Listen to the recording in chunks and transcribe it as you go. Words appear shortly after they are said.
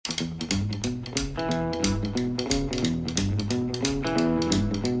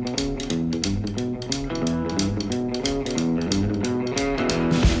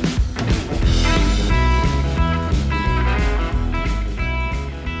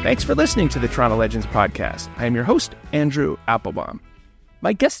Thanks for listening to the Toronto Legends podcast. I am your host, Andrew Applebaum.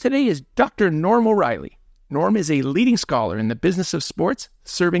 My guest today is Dr. Norm O'Reilly. Norm is a leading scholar in the business of sports,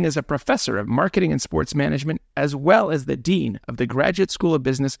 serving as a professor of marketing and sports management, as well as the dean of the Graduate School of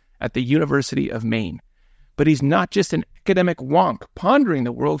Business at the University of Maine. But he's not just an academic wonk pondering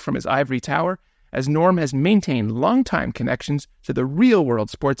the world from his ivory tower, as Norm has maintained long-time connections to the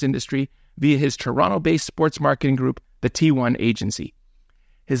real-world sports industry via his Toronto-based sports marketing group, the T1 Agency.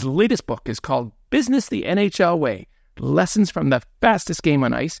 His latest book is called Business the NHL Way, Lessons from the Fastest Game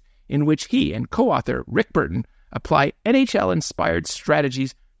on Ice, in which he and co-author Rick Burton apply NHL-inspired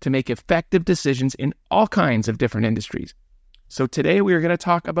strategies to make effective decisions in all kinds of different industries. So today we are going to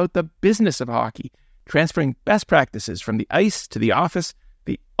talk about the business of hockey, transferring best practices from the ice to the office,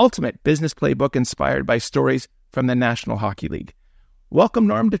 the ultimate business playbook inspired by stories from the National Hockey League. Welcome,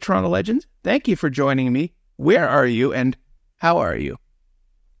 Norm, to Toronto Legends. Thank you for joining me. Where are you and how are you?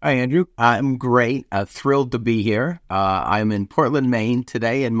 Hi, Andrew. I'm great. Thrilled to be here. I'm in Portland, Maine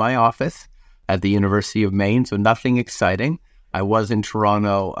today in my office at the University of Maine, so nothing exciting. I was in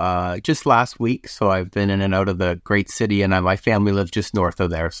Toronto just last week, so I've been in and out of the great city, and my family lives just north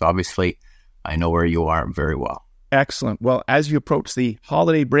of there, so obviously I know where you are very well. Excellent. Well, as you approach the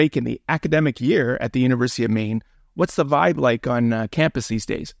holiday break in the academic year at the University of Maine, what's the vibe like on campus these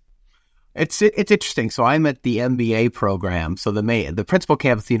days? It's interesting. So I'm at the MBA program, so the principal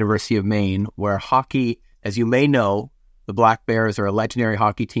campus of the University of Maine, where hockey, as you may know, the Black Bears are a legendary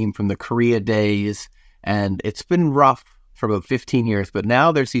hockey team from the Korea days, and it's been rough for about 15 years. But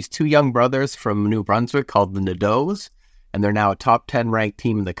now there's these two young brothers from New Brunswick called the Nadeaus, and they're now a top 10 ranked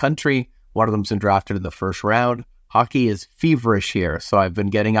team in the country. One of them's been drafted in the first round. Hockey is feverish here, so I've been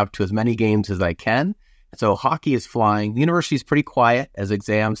getting up to as many games as I can. So hockey is flying. The university is pretty quiet as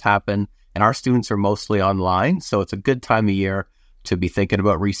exams happen, and our students are mostly online, so it's a good time of year to be thinking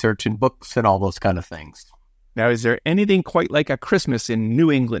about research and books and all those kind of things. Now, is there anything quite like a Christmas in New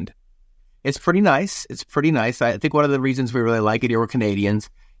England? It's pretty nice. I think one of the reasons we really like it here, we're Canadians,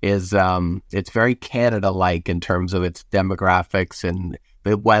 is it's very Canada-like in terms of its demographics and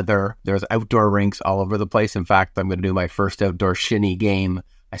the weather. There's outdoor rinks all over the place. In fact, I'm going to do my first outdoor shinny game.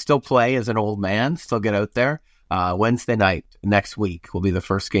 I still play as an old man, still get out there. Wednesday night next week will be the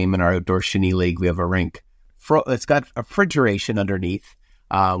first game in our outdoor shinny league. We have a rink. It's got refrigeration underneath.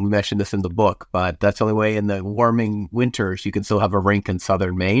 We mentioned this in the book, but that's the only way in the warming winters you can still have a rink in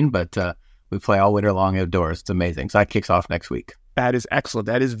southern Maine, but we play all winter long outdoors. It's amazing. So that kicks off next week. That is excellent.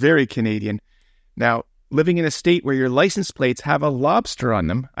 That is very Canadian. Now, living in a state where your license plates have a lobster on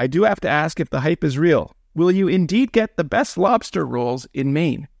them, I do have to ask if the hype is real. Will you indeed get the best lobster rolls in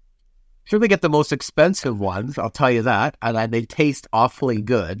Maine? Sure, they get the most expensive ones, I'll tell you that, and they taste awfully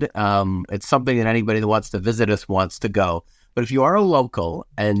good. It's something that anybody that wants to visit us wants to go. But if you are a local,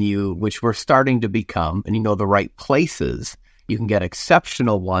 which we're starting to become, and you know the right places, you can get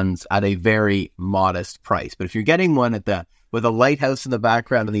exceptional ones at a very modest price. But if you're getting one with a lighthouse in the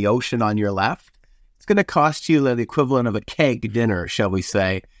background and the ocean on your left, it's going to cost you the equivalent of a keg dinner, shall we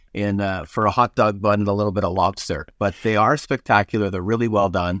say, for a hot dog bun and a little bit of lobster. But they are spectacular. They're really well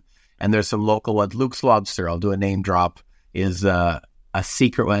done. And there's some local ones. Luke's Lobster, I'll do a name drop, is a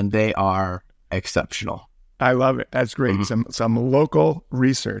secret one. They are exceptional. I love it. That's great. Mm-hmm. Some local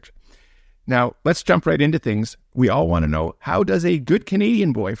research. Now, let's jump right into things. We all want to know, how does a good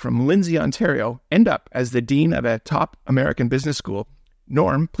Canadian boy from Lindsay, Ontario, end up as the dean of a top American business school?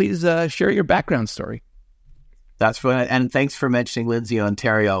 Norm, please share your background story. That's right. And thanks for mentioning Lindsay,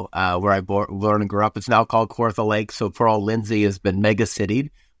 Ontario, where I born and grew up. It's now called Kawartha Lake, so poor old Lindsay has been mega-citied.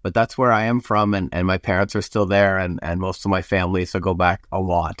 But that's where I am from, and my parents are still there, and most of my family, so go back a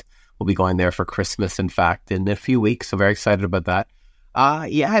lot. We'll be going there for Christmas, in fact, in a few weeks, so very excited about that.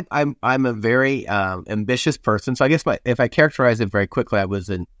 I'm a very ambitious person, so I guess if I characterize it very quickly, I was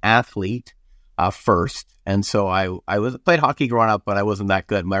an athlete first, and so I played hockey growing up, but I wasn't that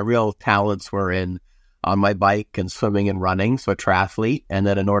good. My real talents were on my bike and swimming and running, so a triathlete, and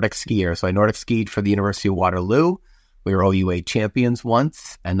then a Nordic skier. So I Nordic skied for the University of Waterloo. We were OUA champions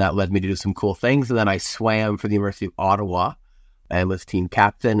once, and that led me to do some cool things. And then I swam for the University of Ottawa and was team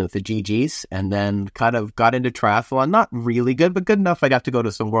captain with the GGs, and then kind of got into triathlon. Not really good, but good enough. I got to go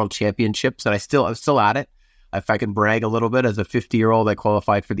to some world championships, and I'm still at it. If I can brag a little bit, as a 50-year-old, I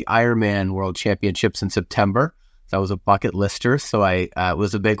qualified for the Ironman World Championships in September. So I was a bucket lister, so it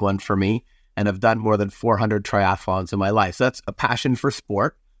was a big one for me. And I've done more than 400 triathlons in my life. So that's a passion for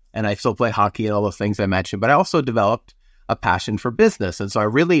sport. And I still play hockey and all those things I mentioned, but I also developed a passion for business. And so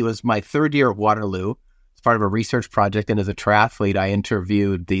it was my third year at Waterloo. As part of a research project, and as a triathlete, I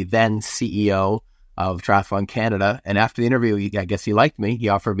interviewed the then CEO of Triathlon Canada. And after the interview, I guess he liked me. He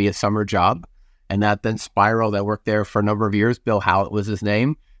offered me a summer job. And that then spiraled. I worked there for a number of years. Bill Hallett was his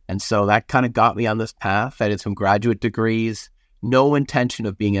name. And so that kind of got me on this path. I did some graduate degrees, no intention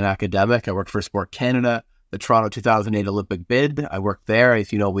of being an academic. I worked for Sport Canada, the Toronto 2008 Olympic bid. I worked there.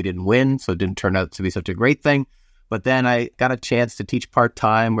 As you know, we didn't win, so it didn't turn out to be such a great thing. But then I got a chance to teach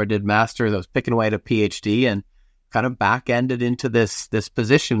part-time or did masters. I was picking away at a PhD and kind of back-ended into this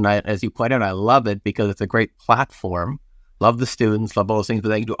position. As you point out, I love it because it's a great platform. Love the students, love all those things, but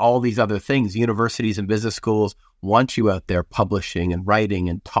they can do all these other things. Universities and business schools want you out there publishing and writing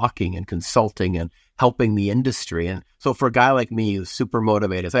and talking and consulting and helping the industry. And so for a guy like me who's super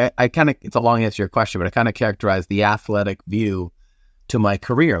motivated, I kind of, it's a long answer to your question, but I kind of characterize the athletic view to my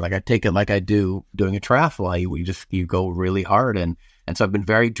career. Like I take it like I do doing a triathlon. You go really hard. And so I've been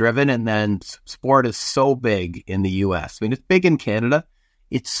very driven. And then sport is so big in the US. I mean, it's big in Canada.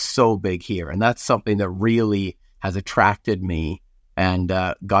 It's so big here. And that's something that really has attracted me and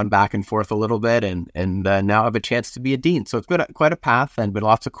gone back and forth a little bit. And now I have a chance to be a dean. So it's been quite a path and been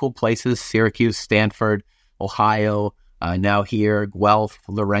lots of cool places, Syracuse, Stanford, Ohio, now here, Guelph,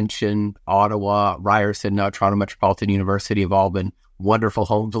 Laurentian, Ottawa, Ryerson, now Toronto Metropolitan University have all been wonderful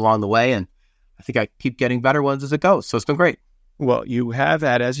homes along the way. And I think I keep getting better ones as it goes. So it's been great. Well, you have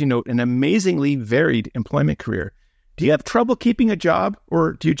had, as you note, an amazingly varied employment career. Do you have trouble keeping a job,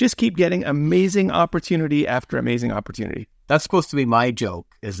 or do you just keep getting amazing opportunity after amazing opportunity? That's supposed to be my joke,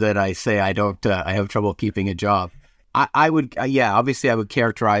 is that I say I don't, I have trouble keeping a job. I would, obviously I would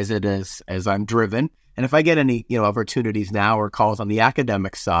characterize it as I'm driven. And if I get any, opportunities now or calls on the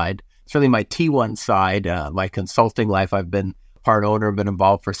academic side, certainly my T1 side, my consulting life, I've been part owner, been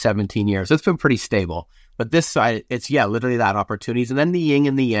involved for 17 years. It's been pretty stable. But this side, it's, literally that opportunities. And then the yin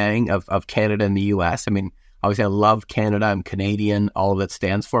and the yang of Canada and the US. I mean, obviously, I love Canada. I'm Canadian, all of it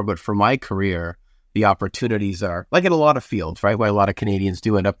stands for. But for my career, the opportunities are, like in a lot of fields, right, where a lot of Canadians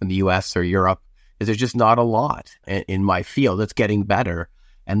do end up in the U.S. or Europe, is there's just not a lot in my field. It's getting better.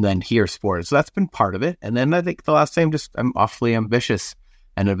 And then here, sports. So that's been part of it. And then I think the last thing, I'm awfully ambitious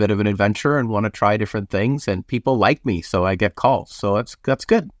and a bit of an adventurer and want to try different things. And people like me, so I get calls. So that's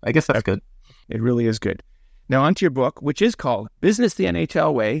good. I guess that's good. It really is good. Now, onto your book, which is called Business the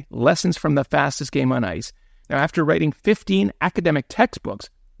NHL Way, Lessons from the Fastest Game on Ice. Now, after writing 15 academic textbooks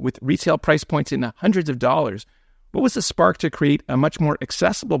with retail price points in the hundreds of dollars, what was the spark to create a much more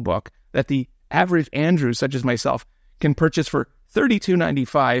accessible book that the average Andrew, such as myself, can purchase for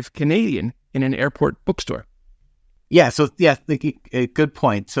 $32.95 Canadian in an airport bookstore? Good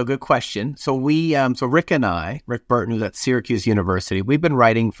point. So good question. So Rick and I, Rick Burton, who's at Syracuse University, we've been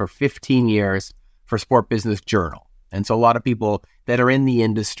writing for 15 years for Sport Business Journal. And so a lot of people that are in the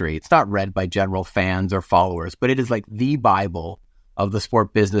industry, it's not read by general fans or followers, but it is like the Bible of the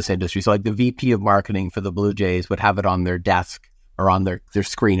sport business industry. So like the VP of marketing for the Blue Jays would have it on their desk or on their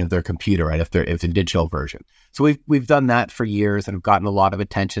screen of their computer, right? If it's a digital version. So we've done that for years and have gotten a lot of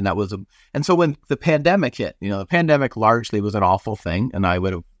attention. And so when the pandemic hit, the pandemic largely was an awful thing, and I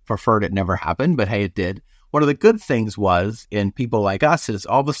would have preferred it never happened, but hey, it did. One of the good things was in people like us is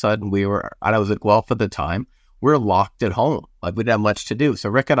all of a sudden I was at Guelph at the time, we're locked at home. Like we didn't have much to do. So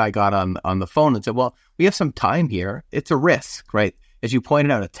Rick and I got on the phone and said, well, we have some time here. It's a risk, right? As you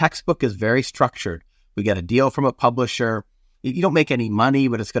pointed out, a textbook is very structured. We get a deal from a publisher. You don't make any money,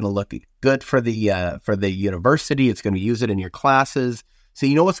 but it's going to look good for the university. It's going to use it in your classes. So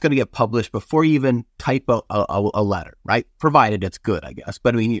you know what's going to get published before you even type a letter, right? Provided it's good, I guess.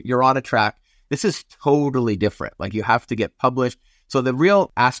 But I mean, you're on a track. This is totally different. Like you have to get published. So the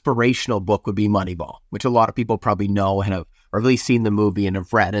real aspirational book would be Moneyball, which a lot of people probably know and have or at least seen the movie and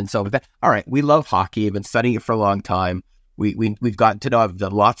have read. And so with that, all right, we love hockey. I've been studying it for a long time. We've gotten to know, I've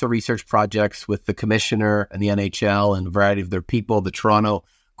done lots of research projects with the commissioner and the NHL and a variety of their people. The Toronto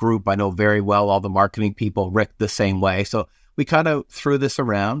group, I know very well, all the marketing people, Rick the same way. So we kind of threw this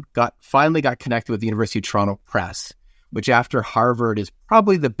around, finally got connected with the University of Toronto Press, which after Harvard is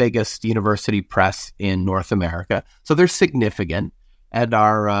probably the biggest university press in North America. So they're significant. And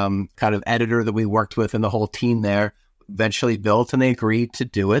our kind of editor that we worked with and the whole team there eventually built, and they agreed to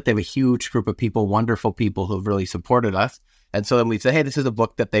do it. They have a huge group of people, wonderful people who have really supported us. And so then we said, hey, this is a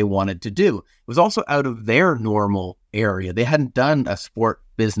book that they wanted to do. It was also out of their normal area. They hadn't done a sport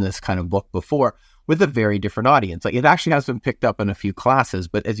business kind of book before with a very different audience. Like it actually has been picked up in a few classes,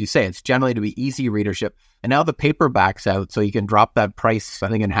 but as you say, it's generally to be easy readership. And now the paperback's out, so you can drop that price, I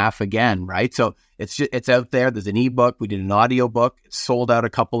think, in half again, right? So it's out there. There's an ebook. We did an audio book. It's sold out a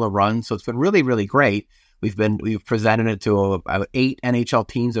couple of runs. So it's been really, really great. We've presented it to 8 NHL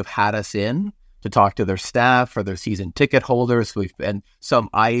teams have had us in. to talk to their staff or their season ticket holders. We've been some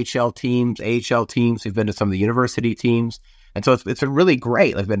IHL teams, AHL teams. We've been to some of the university teams. And so it's been really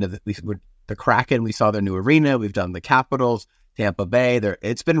great. I've been to the Kraken. We saw their new arena. We've done the Capitals, Tampa Bay.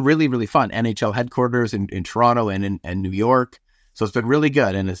 It's been really, really fun. NHL headquarters in Toronto and in New York. So it's been really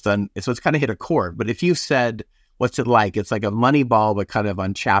good. And it's kind of hit a chord. But if you said, what's it like? It's like a Moneyball, but kind of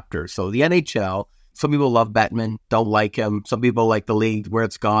on chapters. So the NHL, some people love Bettman, don't like him. Some people like the league, where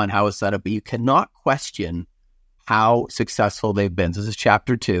it's gone, how it's set up. But you cannot question how successful they've been. So this is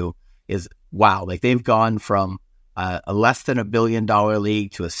chapter 2 is, wow, like they've gone from a less than $1 billion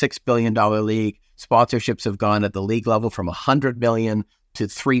league to a $6 billion league. Sponsorships have gone at the league level from $100 million to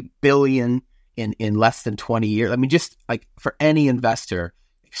 $3 billion in less than 20 years. I mean, just like for any investor,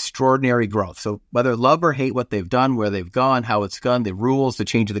 extraordinary growth. So whether love or hate what they've done, where they've gone, how it's gone, the rules, the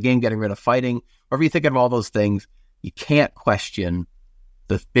change of the game, getting rid of fighting, whatever you think of all those things, you can't question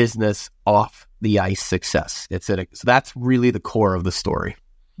the business off the ice success. So that's really the core of the story.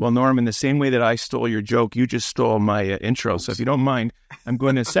 Well, Norm, in the same way that I stole your joke, you just stole my intro. So if you don't mind, I'm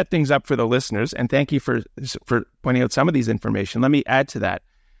going to set things up for the listeners. And thank you for pointing out some of these information. Let me add to that.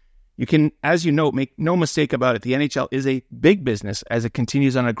 You can, as you know, make no mistake about it, the NHL is a big business as it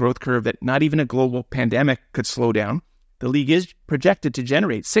continues on a growth curve that not even a global pandemic could slow down. The league is projected to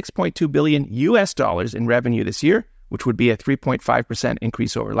generate $6.2 billion in revenue this year, which would be a 3.5%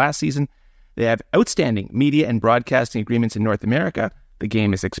 increase over last season. They have outstanding media and broadcasting agreements in North America. The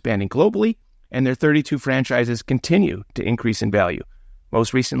game is expanding globally, and their 32 franchises continue to increase in value.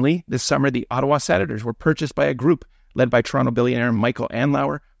 Most recently, this summer, the Ottawa Senators were purchased by a group led by Toronto billionaire Michael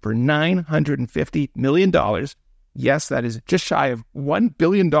Andlauer for $950 million. Yes, that is just shy of $1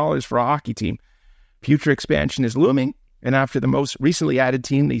 billion for a hockey team. Future expansion is looming, and after the most recently added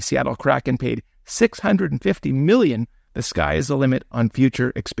team, the Seattle Kraken, paid $650 million, the sky is the limit on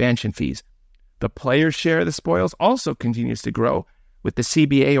future expansion fees. The players' share of the spoils also continues to grow, with the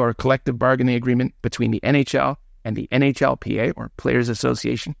CBA, or collective bargaining agreement, between the NHL and the NHLPA, or Players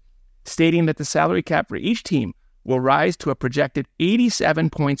Association, stating that the salary cap for each team will rise to a projected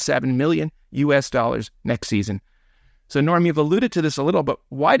 $87.7 million next season. So, Norm, you've alluded to this a little, but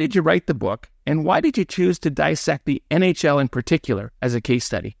why did you write the book, and why did you choose to dissect the NHL in particular as a case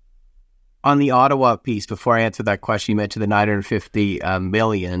study? On the Ottawa piece, before I answer that question, you mentioned the $950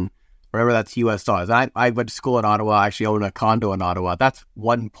 million. Remember, that's US dollars. I went to school in Ottawa. I actually own a condo in Ottawa. That's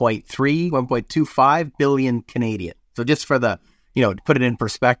 1.25 billion Canadian. So just for to put it in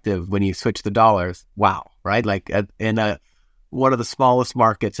perspective, when you switch the dollars, wow, right? Like in one of the smallest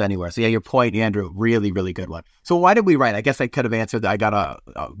markets anywhere. So yeah, your point, Andrew, really, really good one. So why did we write? I guess I could have answered that. I got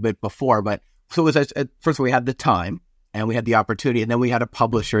a bit before, but so it was, first of all, we had the time and we had the opportunity, and then we had a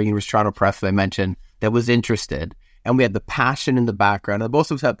publisher, University of Toronto Press, that I mentioned, that was interested. And we had the passion in the background, and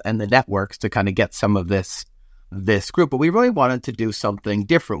both of us have, and the networks to kind of get some of this group. But we really wanted to do something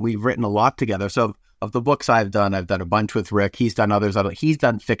different. We've written a lot together. So of the books I've done a bunch with Rick. He's done others. He's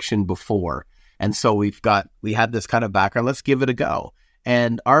done fiction before. And so we had this kind of background. Let's give it a go.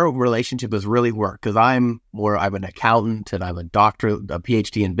 And our relationship has really worked because I'm an accountant and I'm a doctor, a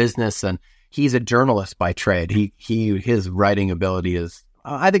PhD in business, and he's a journalist by trade. His writing ability is,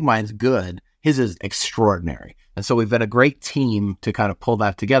 I think mine's good. His is extraordinary. And so we've been a great team to kind of pull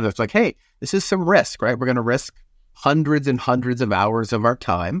that together. It's like, hey, this is some risk, right? We're going to risk hundreds and hundreds of hours of our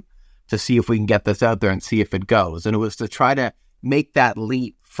time to see if we can get this out there and see if it goes. And it was to try to make that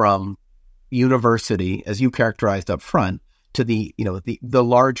leap from university, as you characterized up front, to the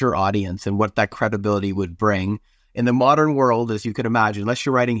larger audience and what that credibility would bring. In the modern world, as you can imagine, unless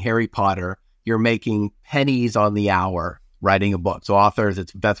you're writing Harry Potter, you're making pennies on the hour writing a book. So authors,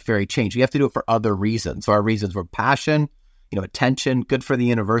 that's very changed. You have to do it for other reasons. So our reasons were passion, attention, good for the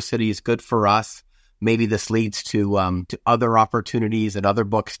universities, good for us. Maybe this leads to other opportunities and other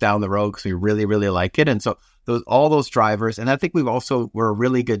books down the road because we really, really like it. And so all those drivers. And I think we're a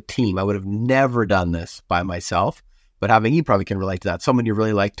really good team. I would have never done this by myself, but you probably can relate to that. Someone you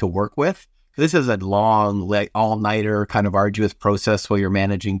really like to work with. This is a long, all-nighter kind of arduous process while you're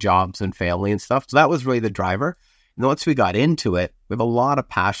managing jobs and family and stuff. So that was really the driver. And once we got into it, we have a lot of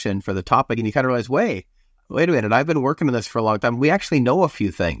passion for the topic, and you kind of realize, wait a minute, I've been working on this for a long time. We actually know a few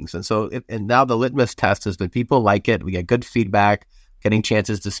things. And so, and now the litmus test is that people like it. We get good feedback, getting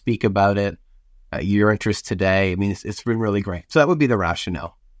chances to speak about it, your interest today. I mean, it's been really great. So that would be the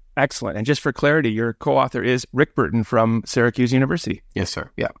rationale. Excellent. And just for clarity, your co-author is Rick Burton from Syracuse University. Yes,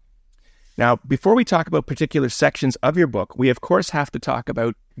 sir. Yeah. Now, before we talk about particular sections of your book, we of course have to talk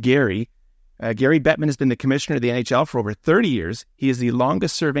about Gary. Gary Bettman has been the commissioner of the NHL for over 30 years. He is the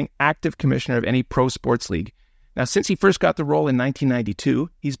longest-serving active commissioner of any pro sports league. Now, since he first got the role in 1992,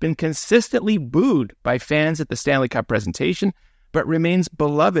 he's been consistently booed by fans at the Stanley Cup presentation, but remains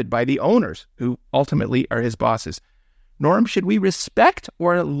beloved by the owners, who ultimately are his bosses. Norm, should we respect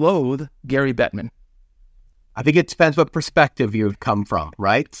or loathe Gary Bettman? I think it depends what perspective you come from,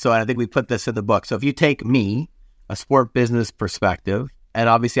 right? So I think we put this in the book. So if you take me, a sport business perspective, and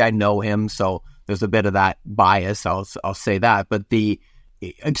obviously I know him, so there's a bit of that bias, I'll say that, but the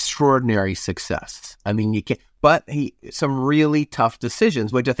extraordinary success. I mean, you can't, but some really tough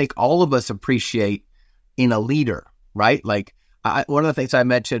decisions, which I think all of us appreciate in a leader, right? Like one of the things you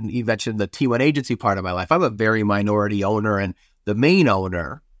mentioned the T1 agency part of my life. I'm a very minority owner, and the main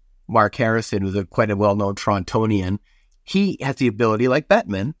owner, Mark Harrison, who's quite a well-known Torontonian, he has the ability, like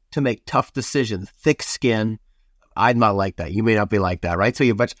Bettman, to make tough decisions, thick skin. I'm not like that. You may not be like that, right?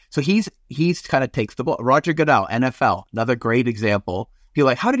 So he's kind of takes the ball. Roger Goodell, NFL, another great example. People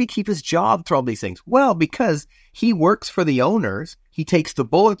are like, how did he keep his job through all these things? Well, because he works for the owners, he takes the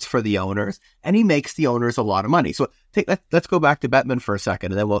bullets for the owners, and he makes the owners a lot of money. So let's go back to Bettman for a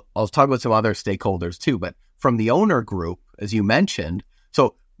second, and then I'll talk about some other stakeholders too. But from the owner group, as you mentioned,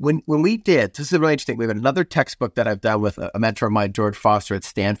 so when we did, this is really interesting. We have another textbook that I've done with a mentor of mine, George Foster at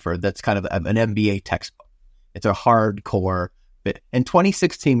Stanford, that's kind of an MBA textbook. It's a hardcore bit. In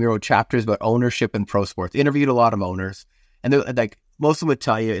 2016, we wrote chapters about ownership in pro sports, interviewed a lot of owners, and they're like, most of them would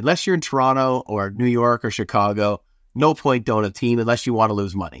tell you, unless you're in Toronto or New York or Chicago, no point to own a team unless you want to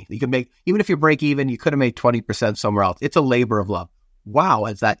lose money. You can make, even if you break even, you could have made 20% somewhere else. It's a labor of love. Wow,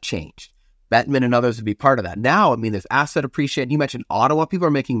 has that changed? Bettman and others would be part of that. Now, I mean, there's asset appreciation. You mentioned Ottawa. People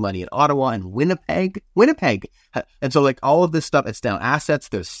are making money in Ottawa and Winnipeg. And so like all of this stuff, it's now assets.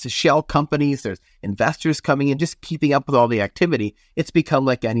 There's shell companies. There's investors coming in, just keeping up with all the activity. It's become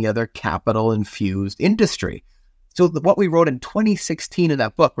like any other capital-infused industry. So what we wrote in 2016 in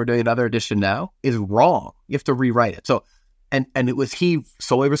that book, we're doing another edition now, is wrong. You have to rewrite it. So, and it was he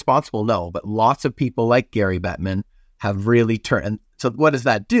solely responsible? No, but lots of people like Gary Bettman have really turned. And so what does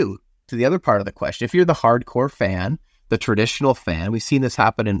that do to the other part of the question? If you're the hardcore fan, the traditional fan, we've seen this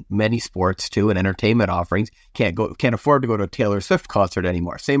happen in many sports too, and entertainment offerings, can't afford to go to a Taylor Swift concert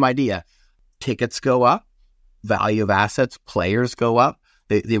anymore. Same idea. Tickets go up, value of assets, players go up.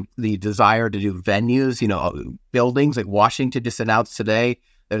 The desire to do venues, buildings like Washington just announced today,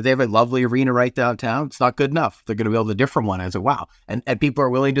 they have a lovely arena right downtown. It's not good enough. They're going to build a different one. I said, wow. And people are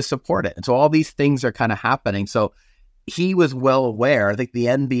willing to support it. And so all these things are kind of happening. So he was well aware. I think the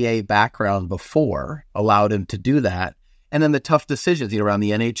NBA background before allowed him to do that. And then the tough decisions, around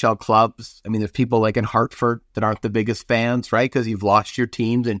the NHL clubs. I mean, there's people like in Hartford that aren't the biggest fans, right? Because you've lost your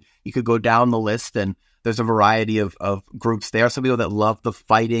teams, and you could go down the list, and there's a variety of groups there. Some people that love the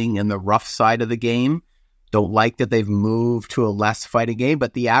fighting and the rough side of the game, don't like that they've moved to a less fighting game.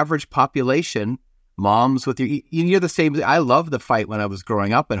 But the average population, moms with you're the same. I love the fight when I was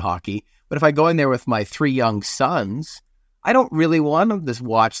growing up in hockey. But if I go in there with my 3 young sons, I don't really want them to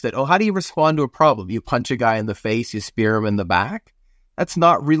watch that. Oh, how do you respond to a problem? You punch a guy in the face, you spear him in the back. That's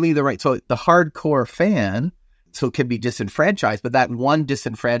not really the right. So the hardcore fan, can be disenfranchised. But that one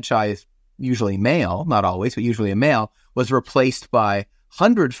disenfranchised, usually male, not always, but usually a male, was replaced by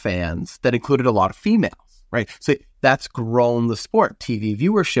 100 fans that included a lot of females, right? So that's grown the sport. TV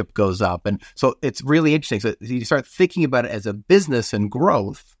viewership goes up. And so it's really interesting. So you start thinking about it as a business and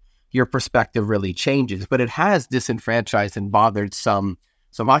growth, your perspective really changes. But it has disenfranchised and bothered some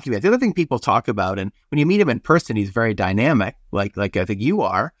hockey fans. The other thing people talk about, and when you meet him in person, he's very dynamic, like I think you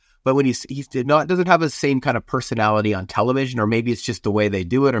are. But when he doesn't have the same kind of personality on television, or maybe it's just the way they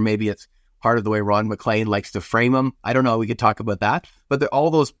do it, or maybe it's part of the way Ron McLean likes to frame him. I don't know. We could talk about that. But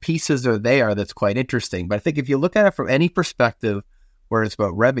all those pieces are there that's quite interesting. But I think if you look at it from any perspective where it's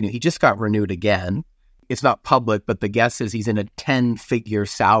about revenue, he just got renewed again. It's not public, but the guess is he's in a 10-figure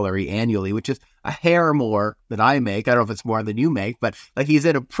salary annually, which is a hair more than I make. I don't know if it's more than you make, but like he's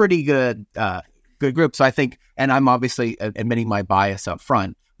in a pretty good group. So I think, and I'm obviously admitting my bias up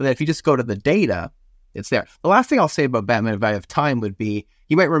front, but if you just go to the data, it's there. The last thing I'll say about Bettman, if I have time, would be,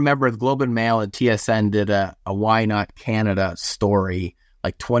 you might remember the Globe and Mail and TSN did a Why Not Canada story,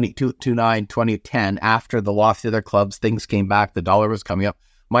 like 2010, after the loss of their clubs, things came back, the dollar was coming up.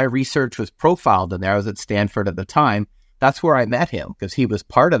 My research was profiled in there. I was at Stanford at the time. That's where I met him, because he was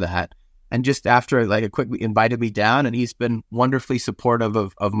part of that. And just after like a quick, invited me down, and he's been wonderfully supportive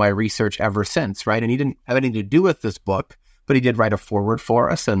of my research ever since, right? And he didn't have anything to do with this book, but he did write a foreword for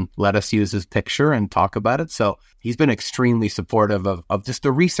us and let us use his picture and talk about it. So he's been extremely supportive of just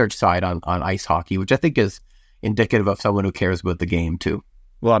the research side on ice hockey, which I think is indicative of someone who cares about the game too.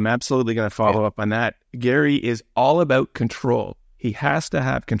 Well, I'm absolutely going to follow up on that. Gary is all about control. he has to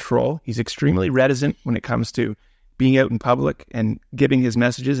have control. He's extremely reticent when it comes to being out in public and giving his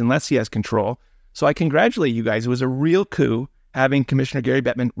messages unless he has control. So I congratulate you guys. It was a real coup having Commissioner Gary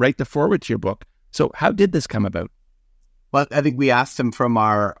Bettman write the foreword to your book. So how did this come about? Well, I think we asked him from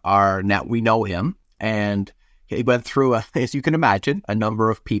our net. We know him, and he went through, as you can imagine, a number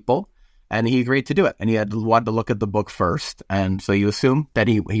of people, and he agreed to do it. And he wanted to look at the book first. And so you assume that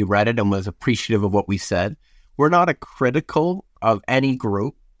he read it and was appreciative of what we said. We're not a critical of any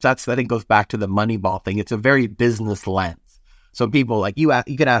group. That's, I think, goes back to the Moneyball thing. It's a very business lens. So people like you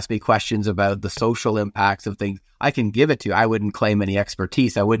can ask me questions about the social impacts of things. I can give it to you. I wouldn't claim any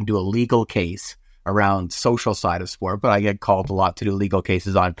expertise. I wouldn't do a legal case around social side of sport, but I get called a lot to do legal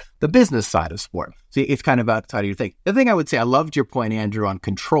cases on the business side of sport. So it's kind of outside of your thing. The thing I would say, I loved your point, Andrew, on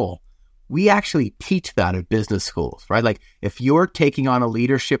control. We actually teach that at business schools, right? Like if you're taking on a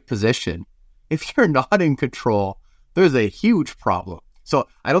leadership position, if you're not in control, there's a huge problem. So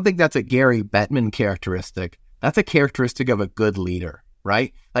I don't think that's a Gary Bettman characteristic. That's a characteristic of a good leader,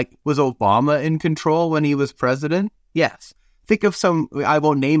 right? Like, was Obama in control when he was president? Yes. Think of some, I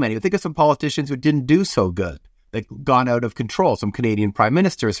won't name any, but think of some politicians who didn't do so good, that gone out of control. Some Canadian prime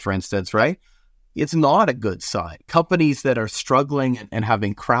ministers, for instance, right? It's not a good sign. Companies that are struggling and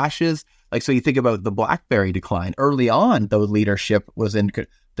having crashes, like, so you think about the BlackBerry decline. Early on, the leadership was in,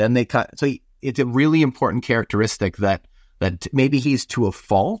 then they cut. So it's a really important characteristic that maybe he's to a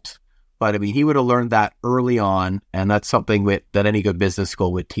fault, but I mean, he would have learned that early on, and that's something that any good business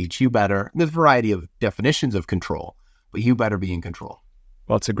school would teach you better. There's a variety of definitions of control, but you better be in control.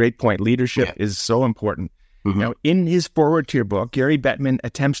 Well, it's a great point. Leadership is so important. Mm-hmm. Now, in his foreword to your book, Gary Bettman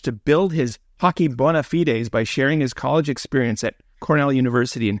attempts to build his hockey bona fides by sharing his college experience at Cornell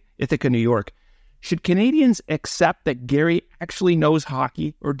University in Ithaca, New York. Should Canadians accept that Gary actually knows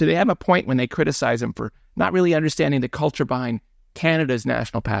hockey, or do they have a point when they criticize him for not really understanding the culture behind Canada's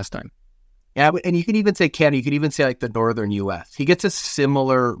national pastime? Yeah, and you can even say Canada, you could even say like the northern U.S. He gets a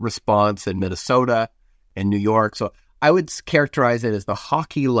similar response in Minnesota and New York. So I would characterize it as the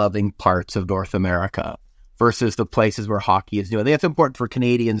hockey-loving parts of North America versus the places where hockey is new. I think it's important for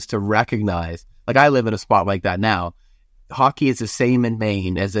Canadians to recognize, like I live in a spot like that now, hockey is the same in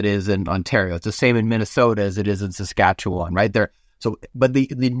Maine as it is in Ontario. It's the same in Minnesota as it is in Saskatchewan, right there. So, but the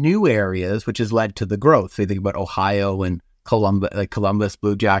new areas, which has led to the growth, so you think about Ohio and Columbus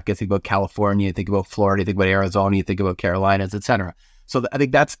Blue Jackets, think about California, think about Florida, think about Arizona, you think about Carolinas, etc. So I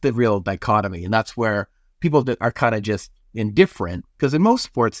think that's the real dichotomy, and that's where people are kind of just indifferent, because in most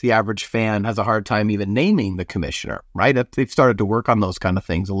sports, the average fan has a hard time even naming the commissioner, right? They've started to work on those kind of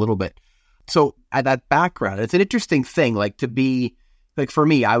things a little bit. So at that background, it's an interesting thing, like to be, like for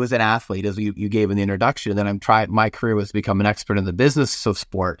me, I was an athlete, as you gave in the introduction, and then my career was to become an expert in the business of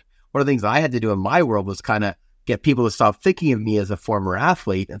sport. One of the things I had to do in my world was kind of get people to stop thinking of me as a former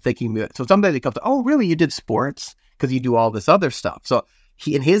athlete and thinking, so sometimes they come to, oh, really, you did sports? Because you do all this other stuff. So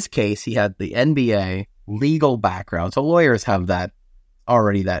in his case, he had the NBA legal background. So lawyers have that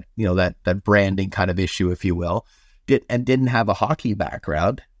already, that branding kind of issue, if you will, didn't have a hockey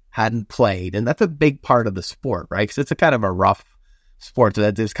background, hadn't played. And that's a big part of the sport, right? Because it's a kind of a rough sport.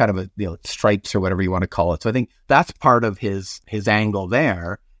 So there's kind of a, stripes or whatever you want to call it. So I think that's part of his angle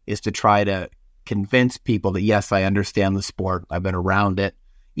there, is to try to convince people that, yes, I understand the sport. I've been around it.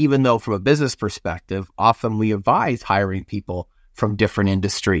 Even though from a business perspective, often we advise hiring people from different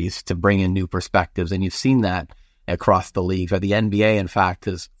industries to bring in new perspectives. And you've seen that across the league. The NBA, in fact,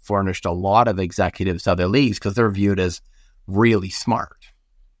 has furnished a lot of executives to other leagues because they're viewed as really smart.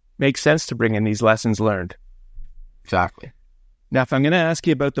 Makes sense to bring in these lessons learned. Exactly. Now, if I'm going to ask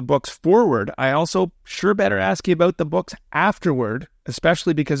you about the book's forward, I also sure better ask you about the book's afterword,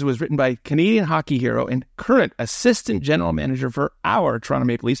 especially because it was written by Canadian hockey hero and current assistant general manager for our Toronto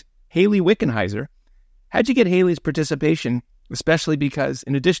Maple Leafs, Hayley Wickenheiser. How'd you get Hayley's participation, especially because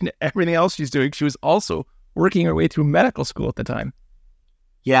in addition to everything else she's doing, she was also working her way through medical school at the time?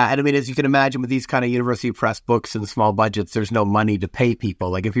 Yeah, and I mean, as you can imagine, with these kind of university press books and small budgets, there's no money to pay people.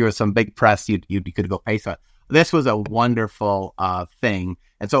 Like if you were some big press, you could go pay someone. This was a wonderful thing.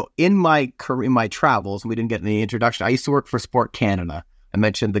 And so in my travels, we didn't get any introduction. I used to work for Sport Canada. I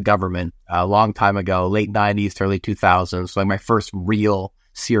mentioned the government a long time ago, late 90s to early 2000s. So like my first real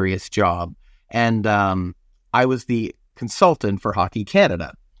serious job. And I was the consultant for Hockey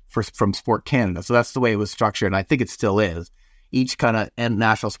Canada from Sport Canada. So that's the way it was structured. And I think it still is. Each kind of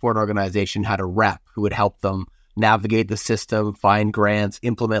national sport organization had a rep who would help them navigate the system, find grants,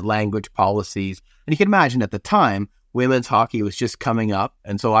 implement language policies. And you can imagine at the time, women's hockey was just coming up.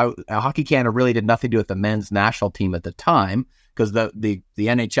 And so Hockey Canada really did nothing to do with the men's national team at the time, because the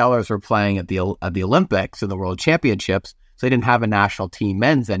NHLers were playing at the Olympics and the World Championships. So they didn't have a national team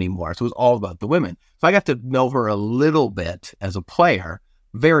men's anymore. So it was all about the women. So I got to know her a little bit as a player,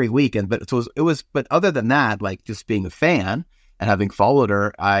 very weekend. But but other than that, like just being a fan and having followed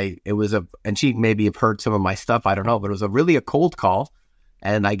her, and she maybe have heard some of my stuff. I don't know, but it was really a cold call.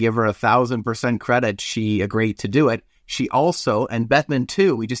 And I give her 1,000% credit. She agreed to do it. She also, and Bettman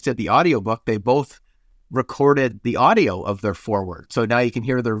too, we just did the audiobook. They both recorded the audio of their forward. So now you can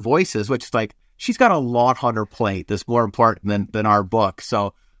hear their voices, which is like, she's got a lot on her plate that's more important than our book.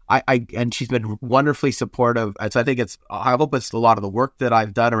 So and she's been wonderfully supportive. So I hope it's a lot of the work that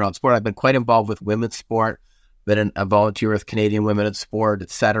I've done around sport. I've been quite involved with women's sport, been a volunteer with Canadian Women in Sport,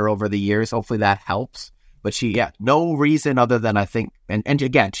 et cetera, over the years. Hopefully that helps. But no reason other than I think, and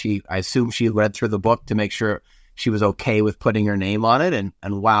again, I assume she read through the book to make sure she was okay with putting her name on it.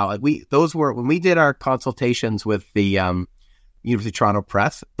 And wow, when we did our consultations with the University of Toronto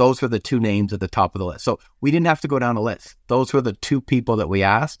Press, those were the two names at the top of the list. So we didn't have to go down a list. Those were the two people that we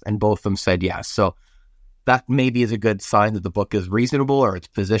asked, and both of them said yes. So that maybe is a good sign that the book is reasonable or it's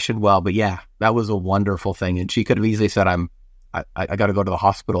positioned well. But yeah, that was a wonderful thing. And she could have easily said, I got to go to the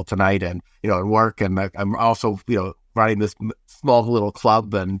hospital tonight and work, and I'm also running this small little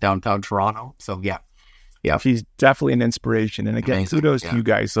club in downtown Toronto. So yeah, she's definitely an inspiration. And again, amazing. Kudos to you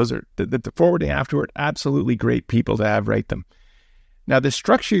guys. Those are the forwarding afterward. Absolutely great people to have write them. Now, the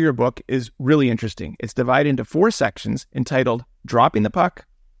structure of your book is really interesting. It's divided into 4 sections entitled "Dropping the Puck,"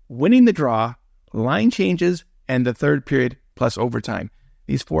 "Winning the Draw," "Line Changes," and "The Third Period plus Overtime."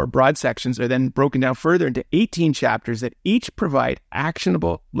 These 4 broad sections are then broken down further into 18 chapters that each provide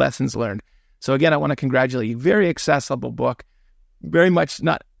actionable lessons learned. So again, I want to congratulate you. Very accessible book, very much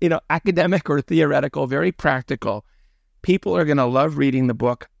not, academic or theoretical, very practical. People are going to love reading the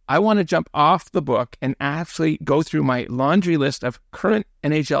book. I want to jump off the book and actually go through my laundry list of current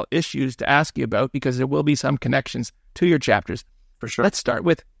NHL issues to ask you about, because there will be some connections to your chapters. For sure. Let's start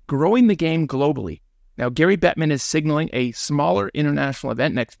with growing the game globally. Now, Gary Bettman is signaling a smaller international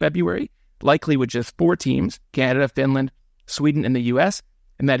event next February, likely with just 4 teams, Canada, Finland, Sweden, and the U.S.,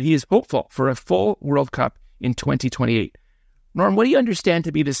 and that he is hopeful for a full World Cup in 2028. Norm, what do you understand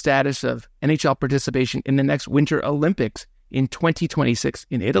to be the status of NHL participation in the next Winter Olympics in 2026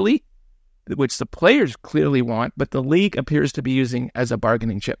 in Italy, which the players clearly want, but the league appears to be using as a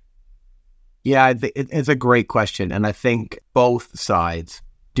bargaining chip? Yeah, it's a great question. And I think both sides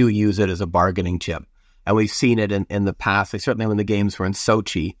do use it as a bargaining chip. And we've seen it in the past, like certainly when the games were in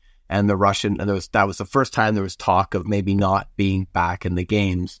Sochi and that was the first time there was talk of maybe not being back in the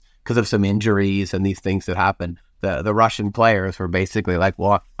games because of some injuries and these things that happened. The Russian players were basically like,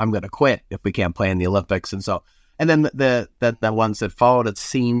 well, I'm going to quit if we can't play in the Olympics. And then the ones that followed, it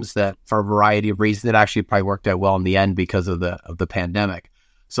seems that for a variety of reasons, it actually probably worked out well in the end because of the pandemic.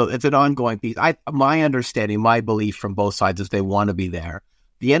 So it's an ongoing piece. My understanding, my belief from both sides is they want to be there.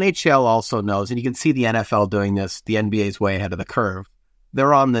 The NHL also knows, and you can see the NFL doing this, the NBA is way ahead of the curve.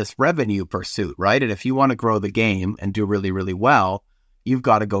 They're on this revenue pursuit, right? And if you want to grow the game and do really, really well, you've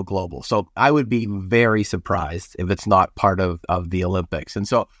got to go global. So I would be very surprised if it's not part of the Olympics. And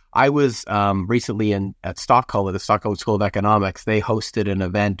so I was recently at Stockholm, at the Stockholm School of Economics. They hosted an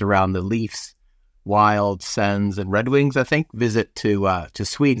event around the Leafs, Wild, Sens, and Red Wings, I think, visit to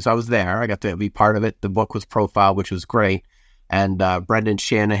Sweden. So I was there. I got to be part of it. The book was profiled, which was great. And Brendan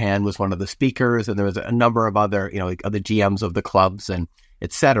Shanahan was one of the speakers, and there was a number of other, other GMs of the clubs and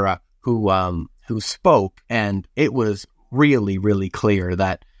et cetera who spoke. And it was really, really clear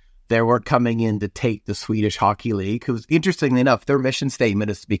that they were coming in to take the Swedish Hockey League, who's, interestingly enough, their mission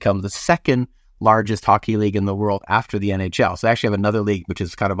statement is to become the second largest hockey league in the world after the NHL. So they actually have another league, which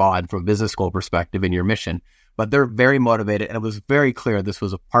is kind of odd from a business school perspective in your mission. But they're very motivated, and it was very clear this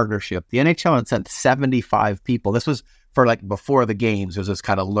was a partnership. The NHL had sent 75 people. This was for before the games. There was this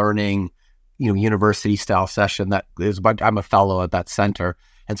kind of learning, university style session that is. I'm a fellow at that center,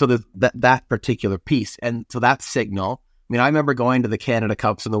 and so that particular piece, and so that signal. I mean, I remember going to the Canada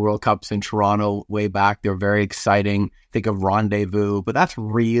Cups and the World Cups in Toronto way back. They were very exciting. Think of Rendezvous, but that's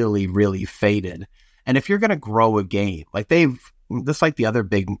really, really faded. And if you're going to grow a game, just like the other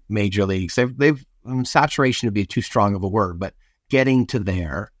big major leagues, they've saturation would be too strong of a word, but getting to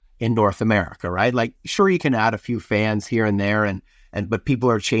there in North America, right? Sure, you can add a few fans here and there, but people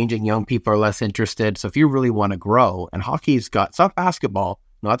are changing. Young people are less interested. So if you really want to grow, and hockey's got, it's not basketball,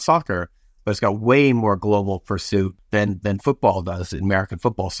 not soccer, but it's got way more global pursuit than football does, American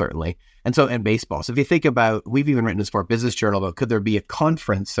football certainly, and baseball. So if you think about, we've even written in Sport Business Journal about, could there be a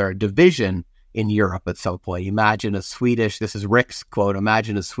conference or a division in Europe at some point? Imagine a Swedish, this is Rick's quote,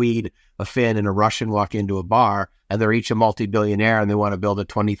 imagine a Swede, a Finn, and a Russian walk into a bar, and they're each a multi-billionaire, and they want to build a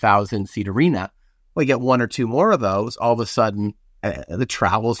 20,000 seat arena. Well, you get one or two more of those, all of a sudden, the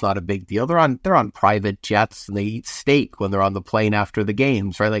travel's not a big deal. They're on private jets and they eat steak when they're on the plane after the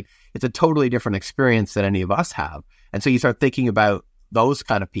games, right? Like it's a totally different experience than any of us have. And so you start thinking about those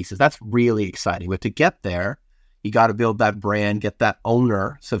kind of pieces. That's really exciting. But to get there, you got to build that brand, get that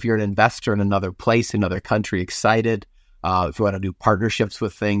owner. So if you're an investor in another place, another country, excited. If you want to do partnerships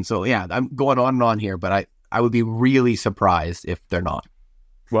with things. So yeah, I'm going on and on here, but I would be really surprised if they're not.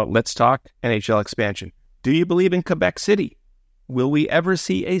 Well, let's talk NHL expansion. Do you believe in Quebec City? Will we ever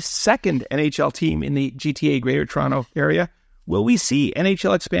see a second NHL team in the GTA Greater Toronto area? Will we see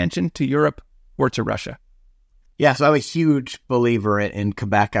NHL expansion to Europe or to Russia? Yeah, so I'm a huge believer in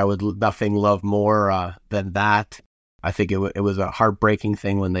Quebec. I would nothing love more than that. I think it was a heartbreaking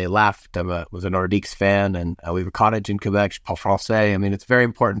thing when they left. I was a Nordiques fan, and we have a cottage in Quebec, je parle français. I mean, it's very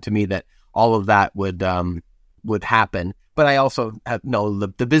important to me that all of that would happen. But I also know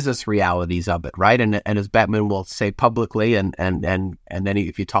the business realities of it, right? And as Bettman will say publicly, and then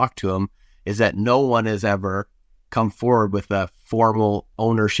if you talk to him, is that no one has ever come forward with a formal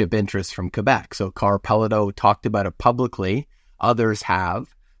ownership interest from Quebec. So Carl Pelledo talked about it publicly. Others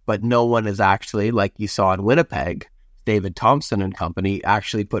have, but no one has actually, like you saw in Winnipeg, David Thompson and company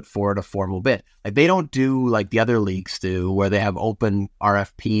actually put forward a formal bid. Like they don't do like the other leagues do where they have open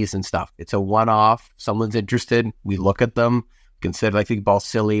RFPs and stuff. It's a one-off. Someone's interested. We look at them, consider, I think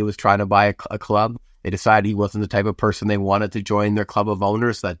Balsillie was trying to buy a club. They decided he wasn't the type of person they wanted to join their club of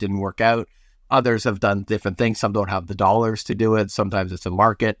owners. So that didn't work out. Others have done different things. Some don't have the dollars to do it. Sometimes it's a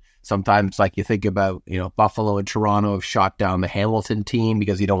market. Sometimes, like you think about, Buffalo and Toronto have shot down the Hamilton team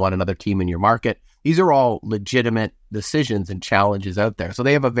because you don't want another team in your market. These are all legitimate decisions and challenges out there. So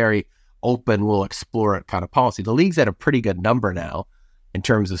they have a very open, we'll explore it kind of policy. The league's at a pretty good number now in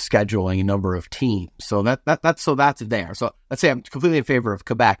terms of scheduling a number of teams. So that's there. So let's say I'm completely in favor of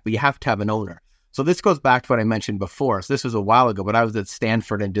Quebec, but you have to have an owner. So this goes back to what I mentioned before. So this was a while ago, but I was at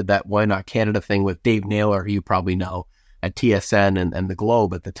Stanford and did that Why Not Canada thing with Dave Naylor, who you probably know, at TSN and the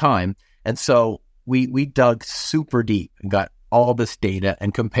Globe at the time. And so we dug super deep and got all this data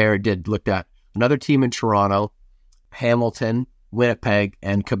and looked at another team in Toronto, Hamilton, Winnipeg,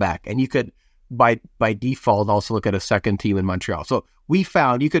 and Quebec. And you could, by default, also look at a second team in Montreal. So we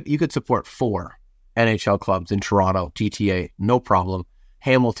found you could support 4 NHL clubs in Toronto, GTA, no problem.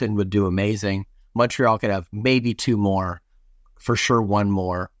 Hamilton would do amazing. Montreal could have maybe 2 more, for sure 1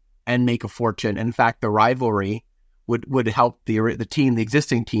 more, and make a fortune. And in fact, the rivalry would help the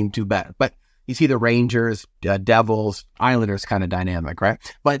existing team do better. But you see the Rangers, Devils, Islanders kind of dynamic, right?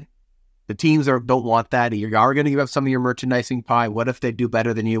 But the teams don't want that. You are going to give up some of your merchandising pie. What if they do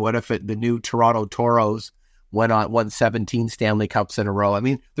better than you? What if the new Toronto Toros won 17 Stanley Cups in a row? I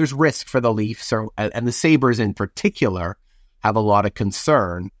mean, there's risk for the Leafs and the Sabres in particular have a lot of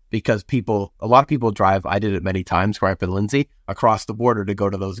concern because a lot of people drive, I did it many times, where up in Lindsay, across the border to go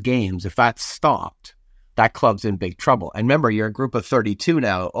to those games. If that's stopped, that club's in big trouble. And remember, you're a group of 32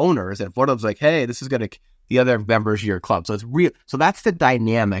 now owners, and if one of them's like, hey, this is going to, the other members of your club. So it's real. So that's the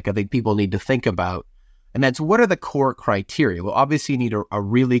dynamic I think people need to think about. And that's what are the core criteria? Well, obviously you need a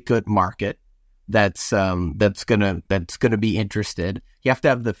really good market that's gonna be interested. You have to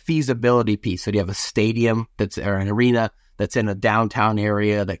have the feasibility piece. So you have a stadium or an arena that's in a downtown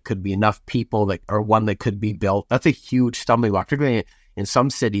area that could be enough people or one that could be built. That's a huge stumbling block, particularly in some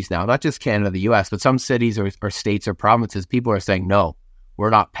cities now, not just Canada, the US, but some cities or states or provinces, people are saying, no, we're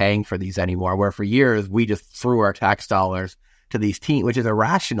not paying for these anymore. Where for years, we just threw our tax dollars to these teams, which is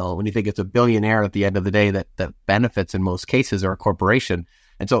irrational when you think it's a billionaire at the end of the day that benefits in most cases, or a corporation.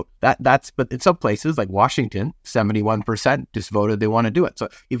 And so but in some places like Washington, 71% just voted they want to do it. So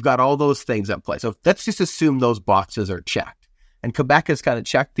you've got all those things at play. So let's just assume those boxes are checked. And Quebec has kind of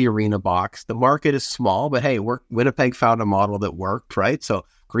checked the arena box. The market is small, but hey, Winnipeg found a model that worked, right? So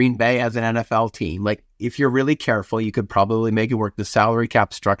Green Bay has an NFL team. Like if you're really careful, you could probably make it work. The salary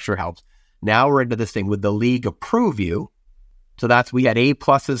cap structure helps. Now we're into this thing. Would the league approve you? So we had A+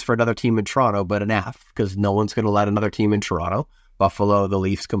 for another team in Toronto, but an F because no one's going to let another team in Toronto. Buffalo, the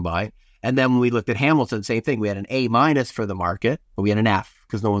Leafs combined. And then when we looked at Hamilton, same thing. We had an A- for the market, but we had an F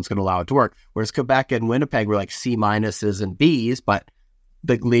because no one's going to allow it to work. Whereas Quebec and Winnipeg were like C- and Bs, but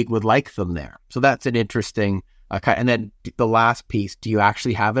the league would like them there. So that's an interesting and then the last piece, do you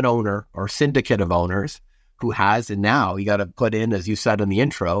actually have an owner or syndicate of owners who has, and now you got to put in, as you said in the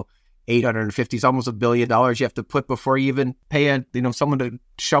intro, 850 is almost $1 billion you have to put before you even pay someone to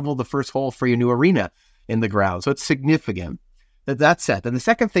shovel the first hole for your new arena in the ground. So it's significant. That's it. And the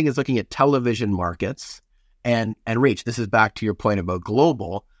second thing is looking at television markets and reach. This is back to your point about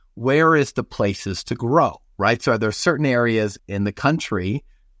global. Where is the places to grow, right? So are there certain areas in the country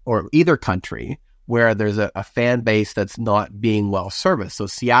or either country where there's a fan base that's not being well serviced. So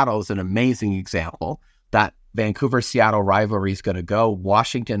Seattle is an amazing example. That Vancouver-Seattle rivalry is going to go.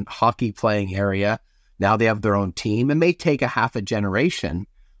 Washington hockey playing area. Now they have their own team. It may take a half a generation,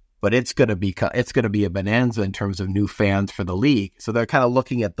 but it's going to be a bonanza in terms of new fans for the league. So they're kind of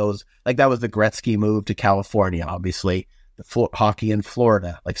looking at those, like that was the Gretzky move to California, obviously, the hockey in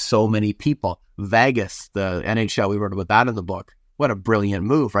Florida, like so many people. Vegas, the NHL, we wrote about that in the book. What a brilliant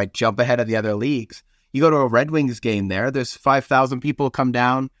move, right? Jump ahead of the other leagues. You go to a Red Wings game there's 5,000 people come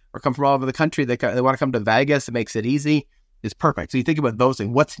down or come from all over the country. They want to come to Vegas. It makes it easy. It's perfect. So you think about those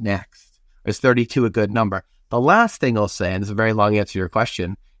things. What's next? Is 32 a good number? The last thing I'll say, and it's a very long answer to your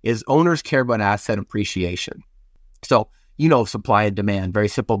question, is owners care about asset appreciation. So, supply and demand, very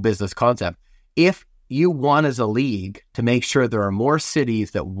simple business concept. If you want as a league to make sure there are more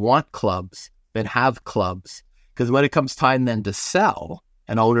cities that want clubs than have clubs, because when it comes time then to sell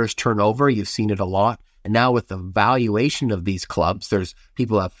and owners turn over, you've seen it a lot. And now with the valuation of these clubs, there's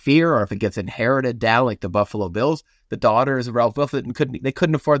people have fear, or if it gets inherited down like the Buffalo Bills, the daughters of Ralph Wilson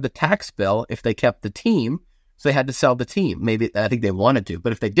couldn't afford the tax bill if they kept the team. So they had to sell the team. Maybe I think they wanted to,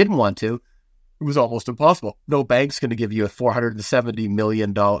 but if they didn't want to, it was almost impossible. No bank's going to give you a $470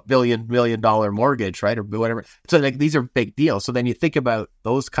 million mortgage, right? Or whatever. So these are big deals. So then you think about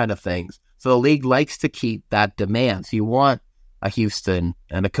those kind of things. So the league likes to keep that demand. So you want a Houston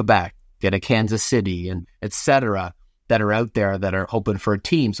and a Quebec and a Kansas City and et cetera that are out there that are hoping for a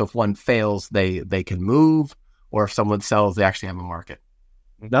team. So if one fails, they can move, or if someone sells, they actually have a market.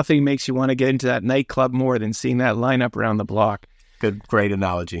 Nothing makes you want to get into that nightclub more than seeing that lineup around the block. Great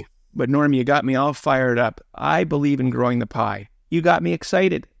analogy. But Norm, you got me all fired up. I believe in growing the pie. You got me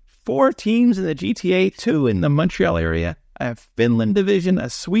excited. 4 teams in the GTA, 2 in the Montreal area, a Finland division, a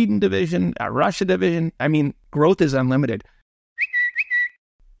Sweden division, a Russia division. I mean, growth is unlimited.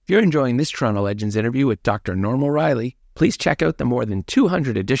 If you're enjoying this Toronto Legends interview with Dr. Norm O'Reilly, please check out the more than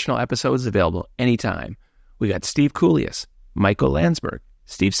 200 additional episodes available anytime. We got Steve Koulias, Michael Landsberg,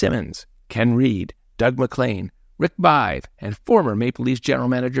 Steve Simmons, Ken Reed, Doug McLean, Rick Bive, and former Maple Leafs general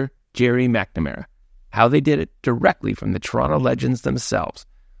manager Jerry McNamara. How they did it directly from the Toronto Legends themselves.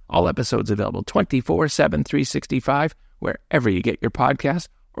 All episodes available 24/7, 365, wherever you get your podcasts,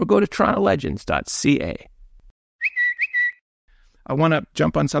 or go to torontolegends.ca. I want to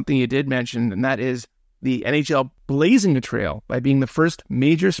jump on something you did mention, and that is the NHL blazing the trail by being the first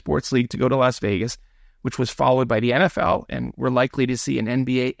major sports league to go to Las Vegas, which was followed by the NFL, and we're likely to see an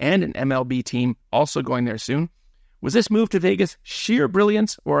NBA and an MLB team also going there soon. Was this move to Vegas sheer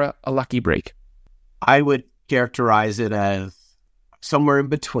brilliance or a lucky break? I would characterize it as somewhere in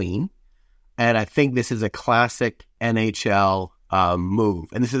between, and I think this is a classic NHL move.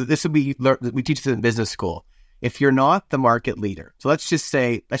 And this would be, we teach this in business school. If you're not the market leader, so let's just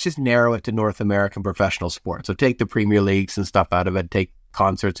narrow it to North American professional sports. So take the Premier Leagues and stuff out of it, take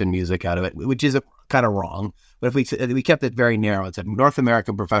concerts and music out of it, which is kind of wrong. But if we kept it very narrow and said North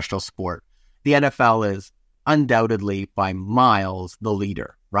American professional sport, the NFL is undoubtedly by miles the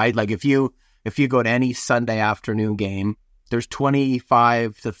leader, right? Like if you go to any Sunday afternoon game, there's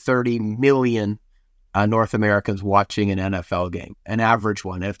 25 to 30 million North Americans watching an NFL game, an average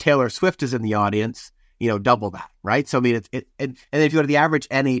one. And if Taylor Swift is in the audience, double that, right? So I mean, and if you go to the average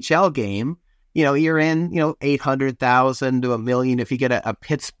NHL game, you're in, 800,000 to a million. If you get a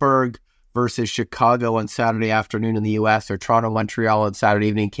Pittsburgh versus Chicago on Saturday afternoon in the U.S. or Toronto, Montreal on Saturday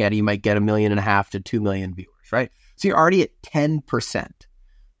evening in Canada, you might get 1.5 million to 2 million viewers, right? So you're already at 10%.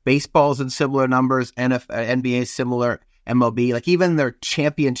 Baseball's in similar numbers, NBA similar, MLB, like even their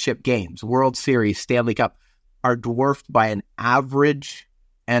championship games, World Series, Stanley Cup, are dwarfed by an average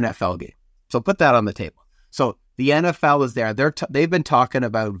NFL game. So put that on the table. So the NFL is there. They've been talking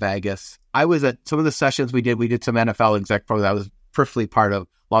about Vegas. I was at some of the sessions we did some NFL exec program I was peripherally part of a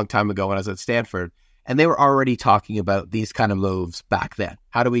long time ago when I was at Stanford. And they were already talking about these kind of moves back then.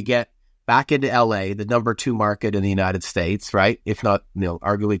 How do we get back into LA, the number 2 market in the United States, right? If not,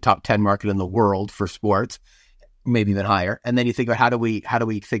 arguably top 10 market in the world for sports, maybe even higher. And then you think about how do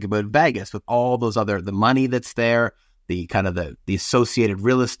we think about Vegas with all those the money that's there, the kind of the associated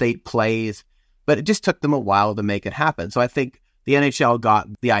real estate plays, but it just took them a while to make it happen. So I think the NHL got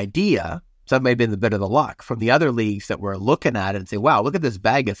the idea, so that may have been the bit of the luck from the other leagues that were looking at it and say, wow, look at this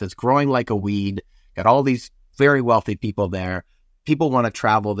Vegas. It's growing like a weed. Got all these very wealthy people there. People want to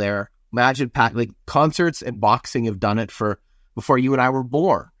travel there. Imagine concerts and boxing have done it before you and I were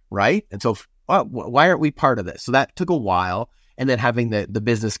born, right? And so why aren't we part of this? So that took a while, and then having the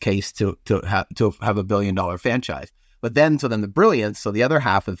business case to have a $1 billion franchise. But then the brilliance, so the other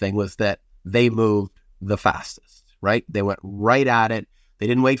half of the thing was that they moved the fastest, right? They went right at it. They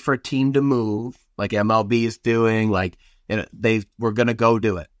didn't wait for a team to move. like MLB is doing, like, they were going to go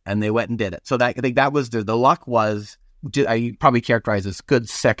do it, and they went and did it. So I think that was the luck was, I probably characterize as good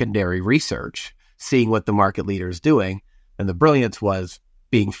secondary research, seeing what the market leader is doing, and the brilliance was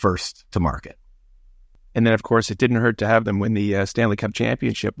being first to market. And then, of course, it didn't hurt to have them win the Stanley Cup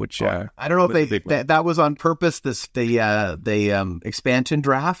championship, which I don't know if that was on purpose. The expansion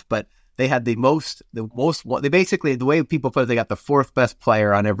draft, but they had the most. They basically, the way people put it, they got the fourth best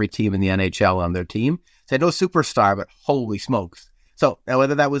player on every team in the NHL on their team. So no superstar, but holy smokes! So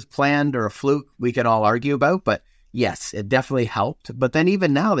whether that was planned or a fluke, we can all argue about. But yes, it definitely helped. But then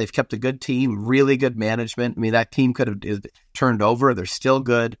even now, they've kept a good team, really good management. I mean, that team could have turned over. They're still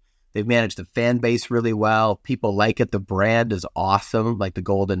good. They've managed the fan base really well. People like it. The brand is awesome, like the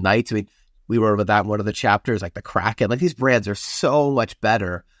Golden Knights. I mean, we were with that in one of the chapters, like the Kraken. Like, these brands are so much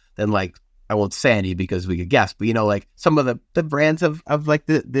better than, like, I won't say any because we could guess, but, like some of the brands of like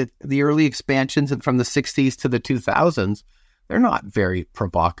the early expansions and from the 60s to the 2000s, they're not very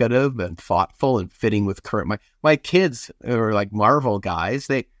provocative and thoughtful and fitting with current. My kids are like Marvel guys.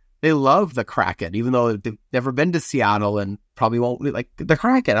 They love the Kraken, even though they've never been to Seattle and probably won't like the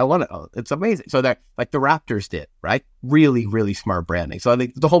Kraken. I want it. It's amazing. So they're like the Raptors did, right? Really, really smart branding. So I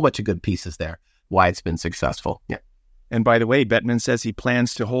think there's a whole bunch of good pieces there, why it's been successful. Yeah. And by the way, Bettman says he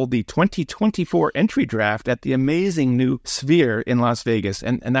plans to hold the 2024 entry draft at the amazing new Sphere in Las Vegas.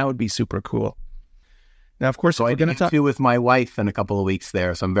 And that would be super cool. Now, of course, so I'm going to talk with my wife in a couple of weeks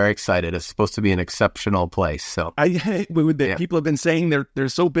there, so I'm very excited. It's supposed to be an exceptional place. So people have been saying they're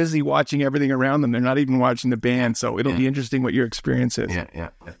so busy watching everything around them, they're not even watching the band. So it'll be interesting what your experience is. Yeah.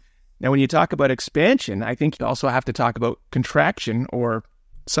 Now, when you talk about expansion, I think you also have to talk about contraction or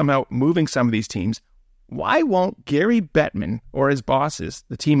somehow moving some of these teams. Why won't Gary Bettman or his bosses,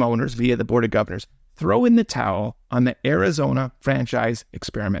 the team owners via the Board of Governors, throw in the towel on the Arizona franchise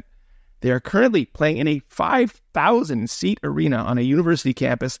experiment? They are currently playing in a 5,000-seat arena on a university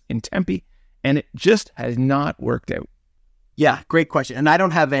campus in Tempe, and it just has not worked out. Yeah, great question. And I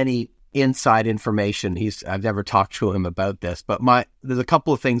don't have any inside information. I've never talked to him about this, but there's a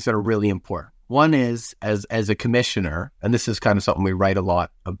couple of things that are really important. One is, as a commissioner, and this is kind of something we write a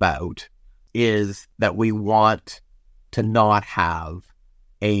lot about, is that we want to not have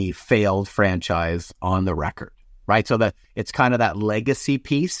a failed franchise on the record. Right. So that it's kind of that legacy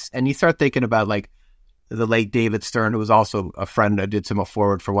piece. And you start thinking about like the late David Stern, who was also a friend. I did some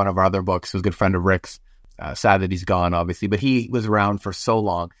forward for one of our other books. He was a good friend of Rick's. Sad that he's gone, obviously, but he was around for so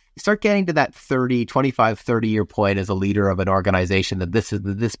long. You start getting to that 30 year point as a leader of an organization that this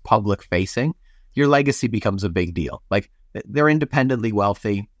is public facing. Your legacy becomes a big deal. Like, they're independently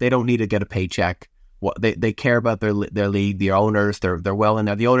wealthy. They don't need to get a paycheck. They care about their league, the owners, they're well in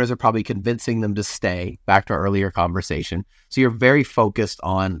there. The owners are probably convincing them to stay, back to our earlier conversation. So you're very focused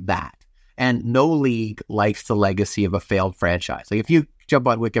on that. And no league likes the legacy of a failed franchise. Like, if you jump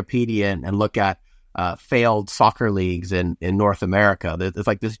on Wikipedia and look at failed soccer leagues in North America, there's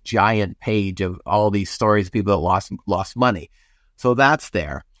like this giant page of all these stories of people that lost money. So that's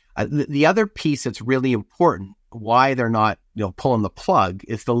there. The other piece that's really important, why they're not pulling the plug,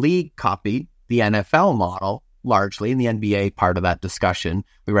 is the league copied the NFL model largely, in the NBA part of that discussion.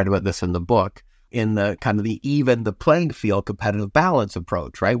 We read about this in the book, in the kind of the playing field competitive balance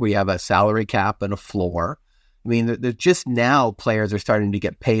approach, right? Where you have a salary cap and a floor. I mean, they're just now players are starting to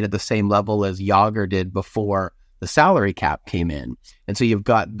get paid at the same level as Yager did before the salary cap came in. And so you've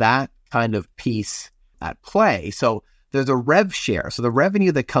got that kind of piece at play. So there's a rev share. So the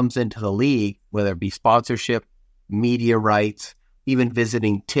revenue that comes into the league, whether it be sponsorship, media rights, even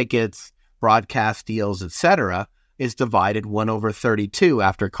visiting tickets, broadcast deals, etc., is divided 1/32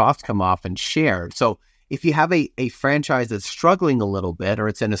 after costs come off and shared. So if you have a franchise that's struggling a little bit, or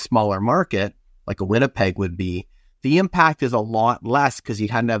it's in a smaller market, like a Winnipeg would be, the impact is a lot less because you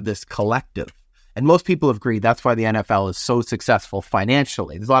kind of have this collective. And most people have agreed that's why the NFL is so successful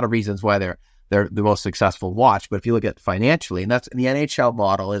financially. There's a lot of reasons why they're the most successful watch, but if you look at financially, and that's the NHL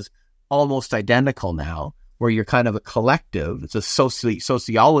model is almost identical now, where you're kind of a collective. It's a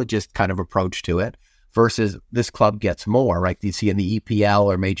sociologist kind of approach to it, versus this club gets more, right? You see in the EPL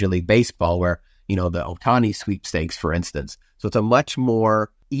or Major League Baseball, where, the Ohtani sweepstakes, for instance. So it's a much more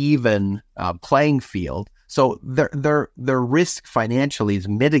even playing field. So their risk financially is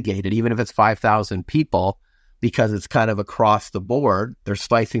mitigated, even if it's 5,000 people, because it's kind of across the board. They're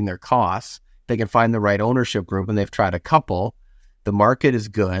slicing their costs. They can find the right ownership group, and they've tried a couple. The market is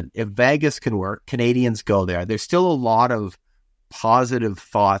good. If Vegas can work, Canadians go there. There's still a lot of positive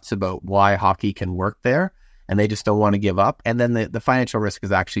thoughts about why hockey can work there, and they just don't want to give up. And then the financial risk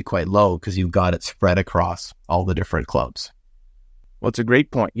is actually quite low because you've got it spread across all the different clubs. Well, it's a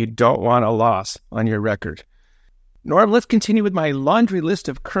great point. You don't want a loss on your record. Norm, let's continue with my laundry list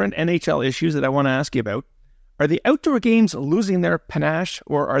of current NHL issues that I want to ask you about. Are the outdoor games losing their panache,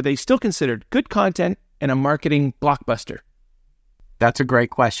 or are they still considered good content and a marketing blockbuster? That's a great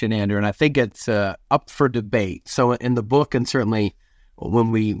question, Andrew, and I think it's up for debate. So in the book, and certainly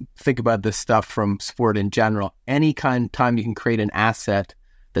when we think about this stuff from sport in general, any kind of time you can create an asset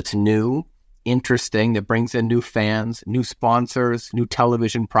that's new, interesting, that brings in new fans, new sponsors, new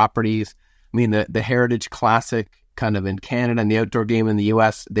television properties. I mean, the Heritage Classic kind of in Canada and the outdoor game in the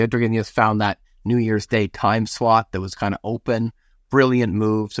U.S., the outdoor game in the U.S. found that New Year's Day time slot that was kind of open, brilliant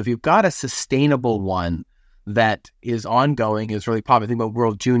move. So if you've got a sustainable one that is ongoing, is really popular. Think about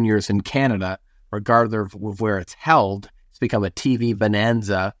World Juniors in Canada, regardless of where it's held, it's become a TV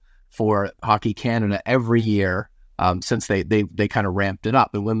bonanza for Hockey Canada every year since they kind of ramped it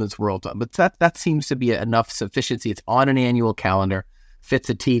up in Women's World. But that seems to be enough sufficiency. It's on an annual calendar, fits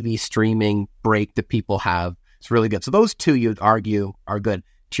a TV streaming break that people have. It's really good. So those two, you'd argue, are good.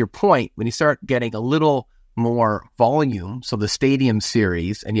 To your point, when you start getting a little more volume, so the Stadium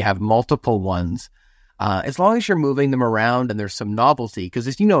Series, and you have multiple ones, as long as you're moving them around and there's some novelty, because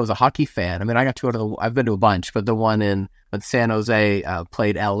as you know, as a hockey fan, I mean, I've been to a bunch, but the one when San Jose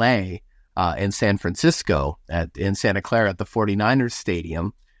played LA in San Francisco in Santa Clara at the 49ers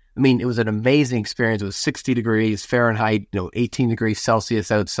Stadium, I mean, it was an amazing experience. It was 60 degrees Fahrenheit, 18 degrees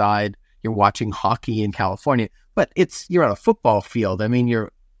Celsius outside. You're watching hockey in California, but you're on a football field. I mean,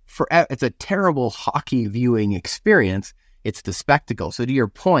 it's a terrible hockey viewing experience. It's the spectacle. So to your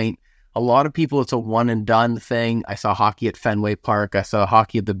point, a lot of people, it's a one and done thing. I saw hockey at Fenway Park. I saw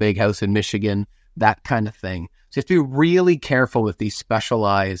hockey at the Big House in Michigan, that kind of thing. So you have to be really careful with these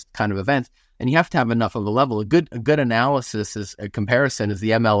specialized kind of events, and you have to have enough of a level. A good analysis a comparison is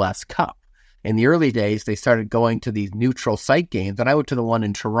the MLS Cup. In the early days, they started going to these neutral site games, and I went to the one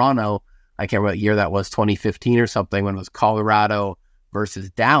in Toronto. I can't remember what year that was, 2015 or something, when it was Colorado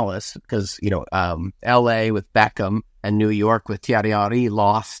versus Dallas, because LA with Beckham and New York with Thierry Henry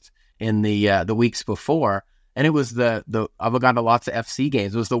lost in the weeks before, and it was I've gone to lots of FC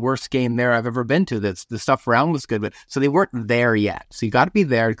games. It was the worst game there I've ever been to. The stuff around was good, but so they weren't there yet. So you got to be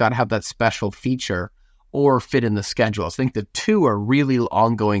there. You got to have that special feature or fit in the schedule. So I think the two are really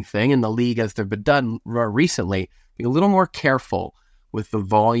ongoing thing in the league as they've been done recently. Be a little more careful with the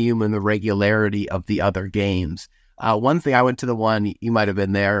volume and the regularity of the other games. One thing, I went to the one, you might have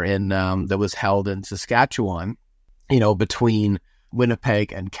been there, in that was held in Saskatchewan, between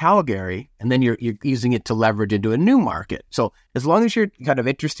Winnipeg and Calgary, and then you're using it to leverage into a new market. So as long as you're kind of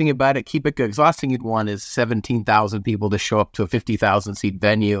interesting about it, keep it good. Because the last thing you'd want is 17,000 people to show up to a 50,000 seat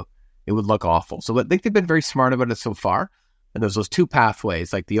venue. It would look awful. So I think they've been very smart about it so far. And there's those two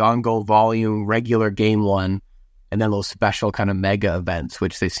pathways, like the on-goal volume, regular game one, and then those special kind of mega events,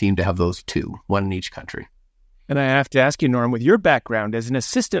 which they seem to have those two, one in each country. And I have to ask you, Norm, with your background as an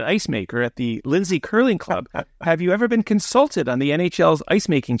assistant ice maker at the Lindsay Curling Club, have you ever been consulted on the NHL's ice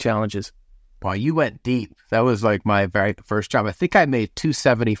making challenges? Wow, you went deep. That was like my very first job. I think I made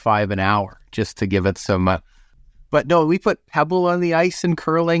 $2.75 an hour just to give it some. But no, we put pebble on the ice in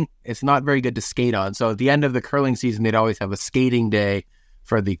curling. It's not very good to skate on. So at the end of the curling season, they'd always have a skating day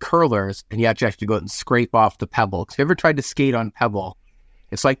for the curlers, and you actually have to go out and scrape off the pebble. Because if you ever tried to skate on pebble,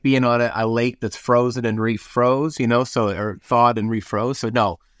 it's like being on a lake that's frozen and refroze, or thawed and refroze. So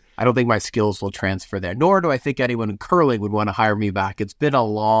no, I don't think my skills will transfer there. Nor do I think anyone in curling would want to hire me back. It's been a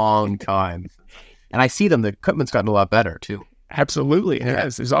long time. And I see the equipment's gotten a lot better too. Absolutely. It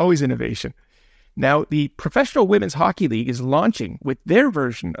has. There's always innovation. Now, the Professional Women's Hockey League is launching with their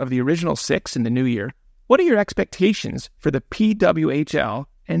version of the original six in the new year. What are your expectations for the PWHL?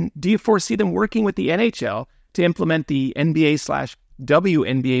 And do you foresee them working with the NHL to implement the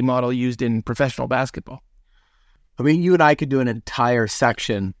NBA/WNBA model used in professional basketball? I mean, you and I could do an entire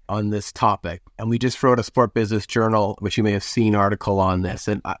section on this topic, and we just wrote a Sport Business Journal, which you may have seen, article on this.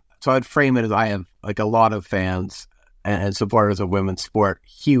 And so I'd frame it as I have like a lot of fans and supporters of women's sport,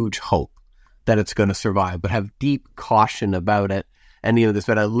 huge hope that it's going to survive, but have deep caution about it. And there's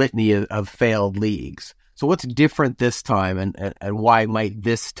been a litany of failed leagues. So what's different this time, and why might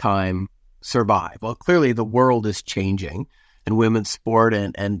this time survive? Well, clearly the world is changing, and women's sport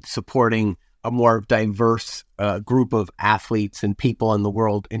and supporting a more diverse group of athletes and people in the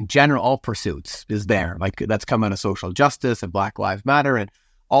world in general, all pursuits is there. Like that's come out of social justice and Black Lives Matter and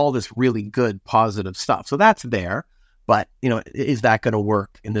all this really good, positive stuff. So that's there. But, is that going to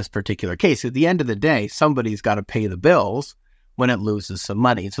work in this particular case? At the end of the day, somebody's got to pay the bills when it loses some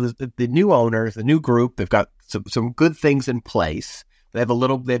money. So the new owners, the new group, they've got some good things in place. They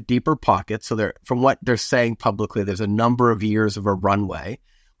have deeper pockets. So they're, from what they're saying publicly, there's a number of years of a runway.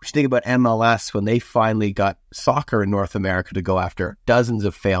 What you think about MLS, when they finally got soccer in North America to go after dozens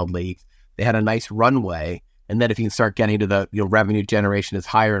of failed leagues, they had a nice runway. And then if you can start getting to the revenue generation is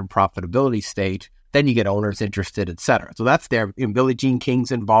higher in profitability stage, then you get owners interested, et cetera. So that's there. Billie Jean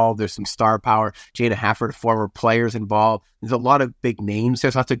King's involved. There's some star power. Jada Hafford, former players involved. There's a lot of big names.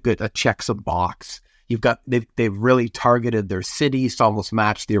 There's lots of good checks a box. They've really targeted their cities to almost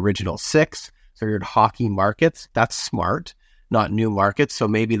match the original 6. So you're in hockey markets. That's smart, not new markets. So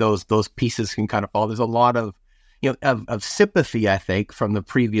maybe those pieces can kind of fall. There's a lot of of sympathy, I think, from the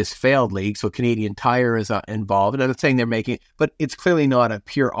previous failed league. So Canadian Tire is involved. And I'm not saying they're making, but it's clearly not a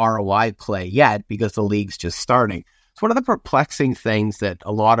pure ROI play yet because the league's just starting. It's one of the perplexing things that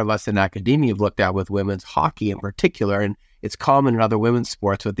a lot of us in academia have looked at with women's hockey in particular, and it's common in other women's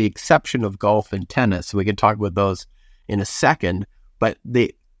sports with the exception of golf and tennis. So we can talk about those in a second. But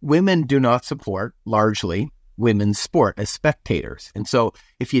the women do not support, largely, women's sport as spectators. And so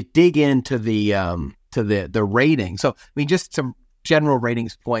if you dig into the rating. So, just some general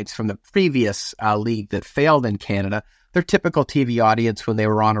ratings points from the previous league that failed in Canada. Their typical TV audience when they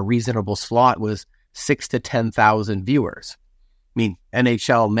were on a reasonable slot was 6,000 to 10,000 viewers.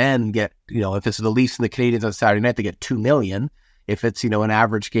 NHL men get, if it's the Leafs and the Canadians on Saturday night, they get 2 million. If it's, an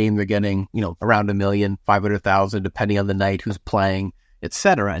average game, they're getting, around 1 million, 500,000, depending on the night, who's playing, et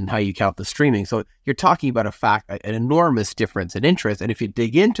cetera, and how you count the streaming. So you're talking about an enormous difference in interest. And if you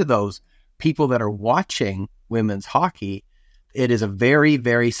dig into those people that are watching women's hockey, it is a very,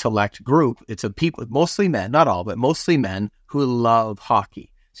 very select group. It's a people, mostly men, not all, but mostly men who love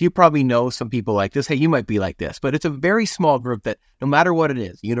hockey. So you probably know some people like this. Hey, you might be like this, but it's a very small group that no matter what it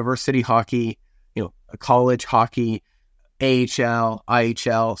is, university hockey, college hockey, AHL,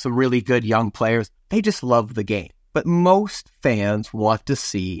 IHL, some really good young players, they just love the game. But most fans want to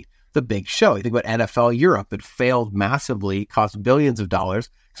see the big show. You think about NFL Europe, it failed massively, cost billions of dollars.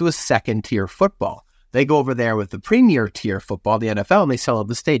 So it was second-tier football. They go over there with the premier-tier football, the NFL, and they sell out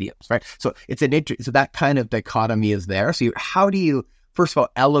the stadiums, right? So it's so that kind of dichotomy is there. So how do you, first of all,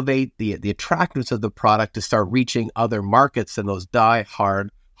 elevate the attractiveness of the product to start reaching other markets than those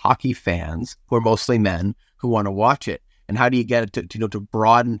die-hard hockey fans, who are mostly men, who want to watch it? And how do you get it to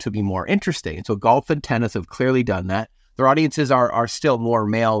broaden to be more interesting? And so golf and tennis have clearly done that. Their audiences are still more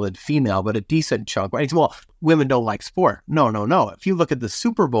male than female, but a decent chunk, right? Well, women don't like sport. No. If you look at the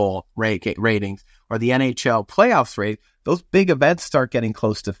Super Bowl ratings or the NHL playoffs rate, those big events start getting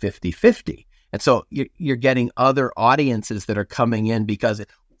close to 50-50. And so you're getting other audiences that are coming in because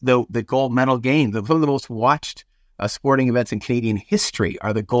the gold medal games, some of the most watched sporting events in Canadian history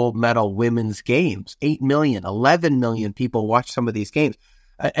are the gold medal women's games. 8 million, 11 million people watch some of these games.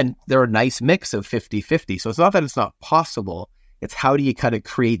 And they're a nice mix of 50-50. So it's not that it's not possible. It's how do you kind of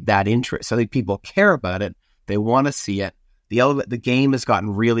create that interest? I think people care about it. They want to see it. The game has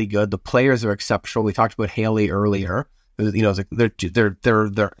gotten really good. The players are exceptional. We talked about Haley earlier.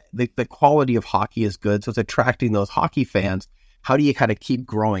 The quality of hockey is good. So it's attracting those hockey fans. How do you kind of keep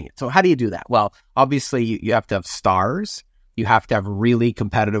growing it? So how do you do that? Well, obviously you have to have stars. You have to have a really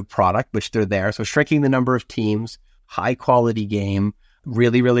competitive product, which they're there. So shrinking the number of teams, high quality game,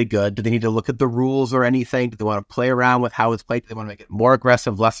 really, really good. Do they need to look at the rules or anything? Do they want to play around with how it's played? Do they want to make it more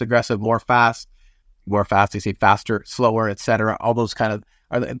aggressive, less aggressive, more fast, they say faster, slower, etc. All those kind of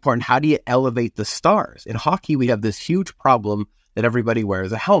are important. How do you elevate the stars? In hockey, we have this huge problem that everybody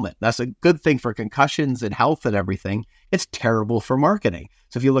wears a helmet. That's a good thing for concussions and health and everything. It's terrible for marketing.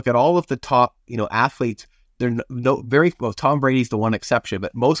 So if you look at all of the top, athletes, Tom Brady's the one exception,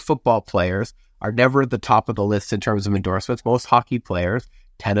 but most football players are never at the top of the list in terms of endorsements. Most hockey players,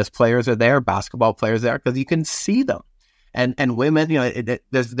 tennis players are there, basketball players are there because you can see them. And women,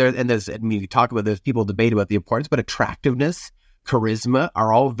 you talk about, there's people debate about the importance, but attractiveness, charisma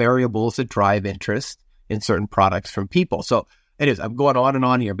are all variables that drive interest in certain products from people. So it is, I'm going on and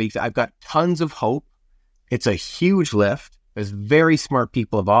on here because I've got tons of hope. It's a huge lift. There's very smart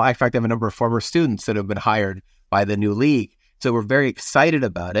people involved. In fact, I have a number of former students that have been hired by the new league. So we're very excited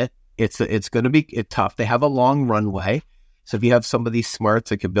about it. It's going to be tough. They have a long runway. So if you have some of these smarts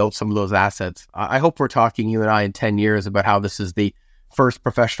that can build some of those assets, I hope we're talking, you and I, in 10 years about how this is the first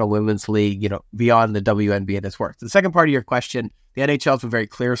professional women's league, beyond the WNBA that's worked. The second part of your question, the NHL has been very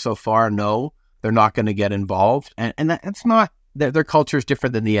clear so far. No, they're not going to get involved. And that's not, their culture is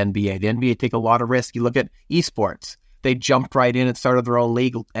different than the NBA. The NBA take a lot of risk. You look at esports. They jumped right in and started their own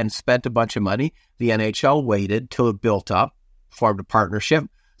league and spent a bunch of money. The NHL waited till it built up, formed a partnership.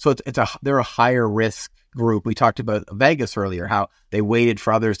 So they're a higher risk group. We talked about Vegas earlier, how they waited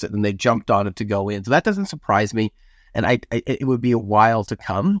for others and they jumped on it to go in. So that doesn't surprise me. And it would be a while to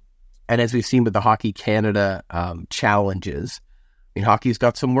come. And as we've seen with the Hockey Canada challenges, I mean, hockey's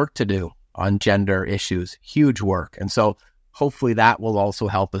got some work to do on gender issues, huge work. And so hopefully that will also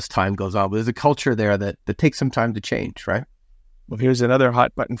help as time goes on. But there's a culture there that takes some time to change, right? Well, here's another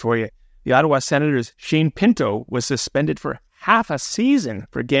hot button for you. The Ottawa Senators' Shane Pinto was suspended for half a season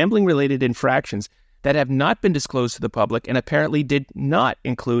for gambling-related infractions that have not been disclosed to the public and apparently did not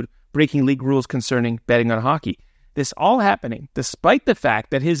include breaking league rules concerning betting on hockey. This all happening despite the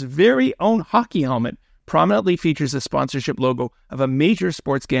fact that his very own hockey helmet prominently features the sponsorship logo of a major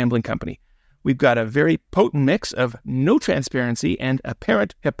sports gambling company. We've got a very potent mix of no transparency and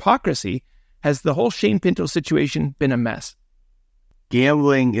apparent hypocrisy. Has the whole Shane Pinto situation been a mess?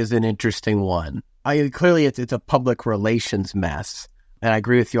 Gambling is an interesting one. Clearly, it's a public relations mess. And I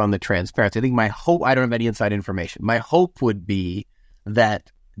agree with you on the transparency. I think my hope, I don't have any inside information. My hope would be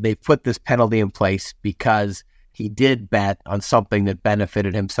that they put this penalty in place because he did bet on something that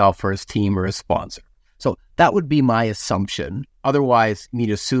benefited himself or his team or his sponsor. So that would be my assumption. Otherwise, you'd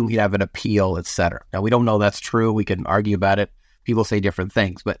assume he'd have an appeal, etc. Now, we don't know that's true. We can argue about it. People say different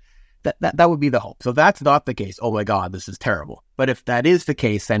things, but that would be the hope. So if that's not the case, oh my God, this is terrible. But if that is the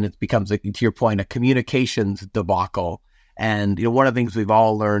case, then it becomes, to your point, a communications debacle. And one of the things we've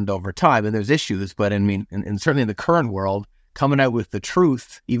all learned over time, and there's issues, but and certainly in the current world, coming out with the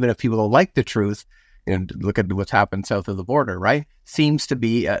truth, even if people don't like the truth, and look at what's happened south of the border, right? Seems to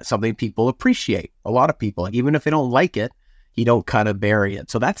be something people appreciate. A lot of people, even if they don't like it, you don't kind of bury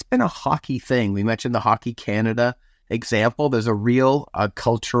it. So that's been a hockey thing. We mentioned the Hockey Canada example. There's a real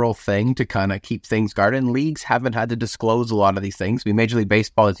cultural thing to kind of keep things guarded. And leagues haven't had to disclose a lot of these things. Major League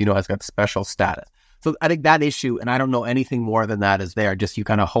Baseball, as you know, has got special status. So I think that issue, and I don't know anything more than that, is there. Just you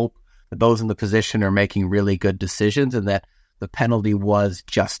kind of hope that those in the position are making really good decisions and that the penalty was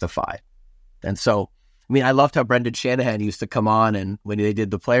justified. And so, I loved how Brendan Shanahan used to come on and when they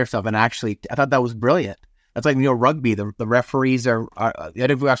did the player stuff, and actually, I thought that was brilliant. That's like, rugby, the referees are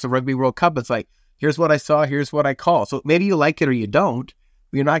if we watch the Rugby World Cup, it's like, here's what I saw, here's what I call. So maybe you like it or you don't.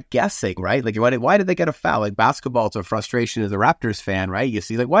 You're not guessing, right? Like, why did they get a foul? Like, basketball, it's a frustration as a Raptors fan, right? You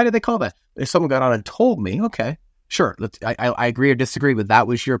see, like, why did they call that? If someone got on and told me, okay, sure, I agree or disagree, but that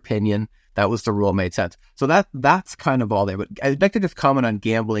was your opinion. That was the rule, made sense. So that's kind of all there. But I'd like to just comment on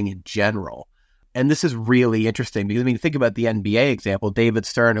gambling in general. And this is really interesting because, think about the NBA example. David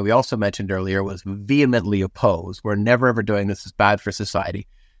Stern, who we also mentioned earlier, was vehemently opposed. We're never, ever doing this. It's bad for society.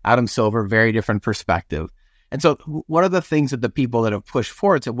 Adam Silver, very different perspective. And so one of the things that the people that have pushed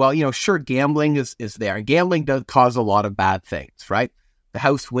forward said, well, sure, gambling is there. And gambling does cause a lot of bad things, right? The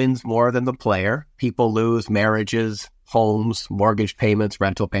house wins more than the player. People lose marriages, homes, mortgage payments,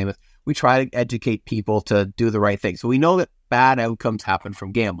 rental payments. We try to educate people to do the right thing. So we know that bad outcomes happen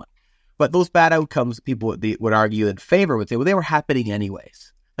from gambling. But those bad outcomes, people would argue in favor would say, well, they were happening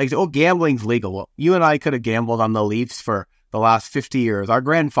anyways. Like, gambling's legal. Well, you and I could have gambled on the Leafs for the last 50 years. Our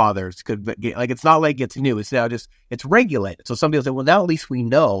grandfathers could, it's not like it's new. It's now it's regulated. So some people say, well, now at least we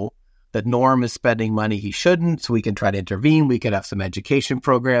know that Norm is spending money he shouldn't, so we can try to intervene. We can have some education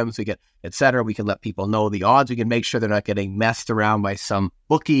programs, we can, et cetera. We can let people know the odds. We can make sure they're not getting messed around by some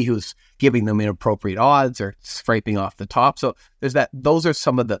bookie who's giving them inappropriate odds or scraping off the top. So there's that. Those are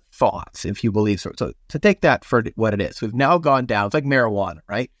some of the thoughts, if you believe so. So to take that for what it is, we've now gone down. It's like marijuana,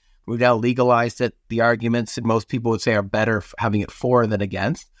 right? We've now legalized it. The arguments that most people would say are better having it for than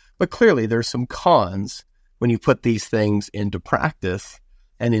against. But clearly there's some cons when you put these things into practice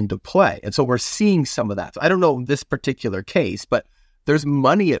and into play. And so we're seeing some of that. So I don't know this particular case, but there's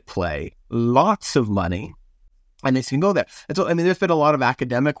money at play, lots of money, and they can go there. And so, there's been a lot of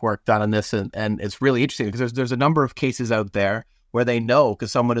academic work done on this, and it's really interesting because there's a number of cases out there where they know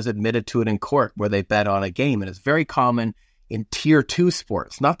because someone has admitted to it in court where they bet on a game. And it's very common in tier 2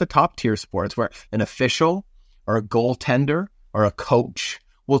 sports, not the top tier sports, where an official or a goaltender or a coach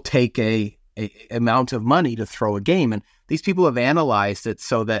will take a amount of money to throw a game. And these people have analyzed it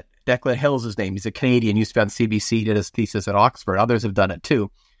so that Declan Hill's his name. He's a Canadian, used to be on CBC, did his thesis at Oxford. Others have done it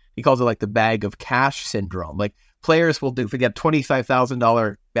too. He calls it like the bag of cash syndrome. Like players will do, if they get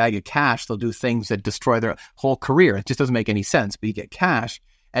 $25,000 bag of cash, they'll do things that destroy their whole career. It just doesn't make any sense, but you get cash.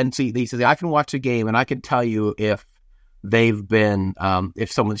 And see, he says, I can watch a game and I can tell you if they've been,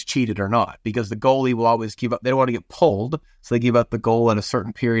 if someone's cheated or not, because the goalie will always give up. They don't want to get pulled, so they give up the goal at a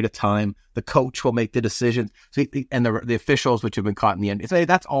certain period of time. The coach will make the decision, and the officials, which have been caught in the end,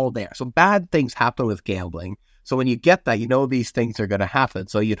 that's all there. So bad things happen with gambling. So when you get that, these things are going to happen.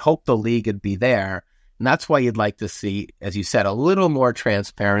 So you'd hope the league would be there, and that's why you'd like to see, as you said, a little more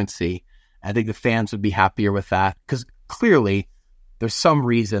transparency. I think the fans would be happier with that because clearly there's some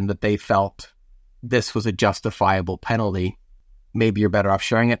reason that they felt this was a justifiable penalty, maybe you're better off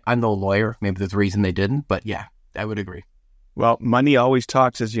sharing it. I'm no lawyer. Maybe there's a reason they didn't, but yeah, I would agree. Well, money always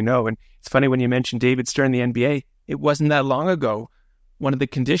talks, as you know, and it's funny when you mentioned David Stern, the NBA, it wasn't that long ago. One of the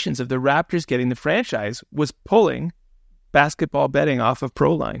conditions of the Raptors getting the franchise was pulling basketball betting off of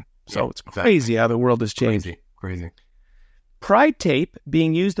Proline. So it's crazy how the world has changed. Crazy. Pride tape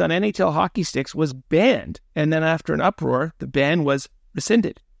being used on NHL hockey sticks was banned, and then after an uproar, the ban was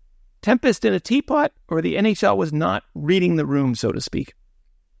rescinded. Tempest in a teapot, or the NHL was not reading the room, so to speak?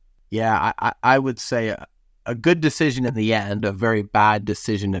 Yeah, I would say a good decision in the end, a very bad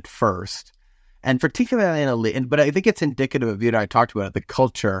decision at first. And particularly in a league, but I think it's indicative of, I talked about it, the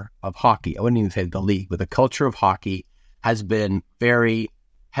culture of hockey. I wouldn't even say the league, but the culture of hockey has been very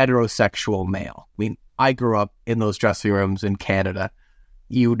heterosexual male. I mean, I grew up in those dressing rooms in Canada,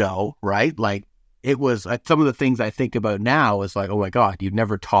 right? Like, it was some of the things I think about now is like, oh my God, you'd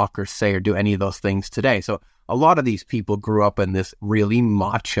never talk or say or do any of those things today. So a lot of these people grew up in this really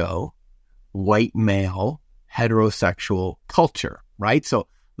macho, white male, heterosexual culture, right? So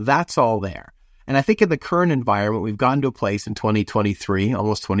that's all there. And I think in the current environment, we've gotten to a place in 2023,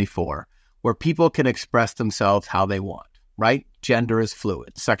 almost 24, where people can express themselves how they want, right? Gender is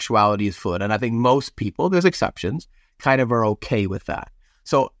fluid, sexuality is fluid. And I think most people, there's exceptions, kind of are okay with that.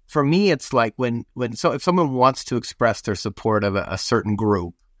 So for me, it's like if someone wants to express their support of a certain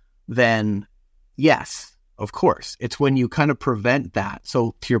group, then yes, of course. It's when you kind of prevent that.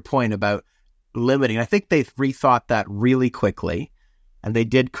 So to your point about limiting, I think they've rethought that really quickly and they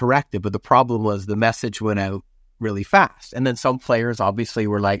did correct it. But the problem was the message went out really fast. And then some players obviously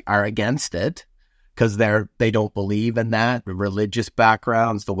are against it because they don't believe in that. The religious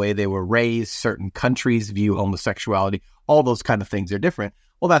backgrounds, the way they were raised, certain countries view homosexuality, all those kind of things are different.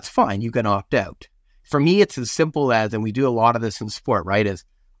 Well, that's fine. You can opt out. For me, it's as simple as, and we do a lot of this in sport, right, is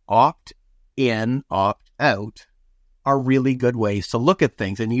opt in, opt out are really good ways to look at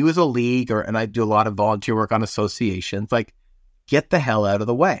things. And you as a league, and I do a lot of volunteer work on associations, like get the hell out of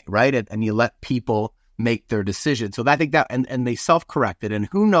the way, right? And you let people make their decisions. So I think that, and they self-corrected. And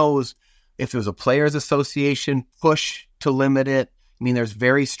who knows if there's a players association push to limit it. I mean, there's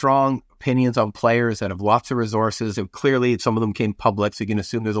very strong opinions on players that have lots of resources. And clearly, some of them came public. So you can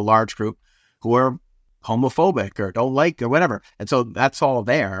assume there's a large group who are homophobic or don't like or whatever. And so that's all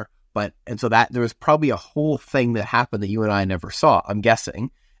there. And so that there was probably a whole thing that happened that you and I never saw, I'm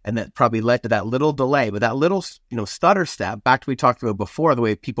guessing. And that probably led to that little delay. But that little, stutter step, back to what we talked about before, the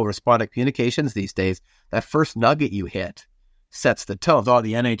way people respond to communications these days, that first nugget you hit sets the tone. Oh,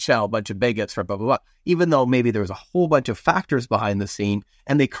 the NHL, a bunch of bigots for blah, blah, blah. Even though maybe there was a whole bunch of factors behind the scene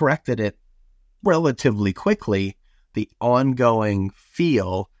and they corrected it relatively quickly, the ongoing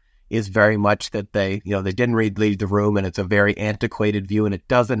feel is very much that they didn't read the room and it's a very antiquated view and it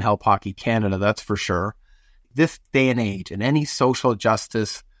doesn't help Hockey Canada, that's for sure. This day and age and any social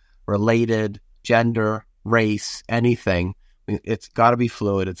justice related, gender, race, anything, it's got to be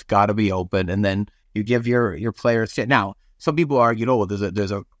fluid, it's got to be open, and then you give your players. Now, some people argue,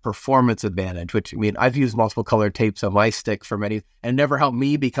 there's a performance advantage, which, I mean, I've used multiple color tapes on my stick for many, and never helped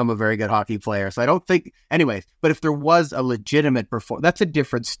me become a very good hockey player. So I don't think, anyways, but if there was a legitimate that's a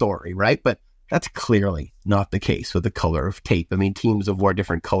different story, right? But that's clearly not the case with the color of tape. I mean, teams have worn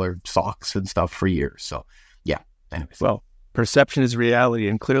different colored socks and stuff for years. So yeah, anyways. Well, perception is reality,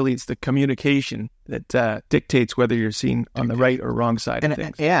 and clearly it's the communication that dictates whether you're seen on the right or wrong side of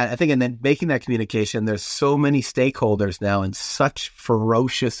things. Yeah, I think, and then making that communication, there's so many stakeholders now and such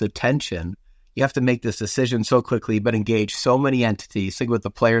ferocious attention. You have to make this decision so quickly, but engage so many entities. Think with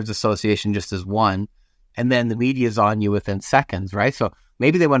the Players Association just as one, and then the media's on you within seconds, right? So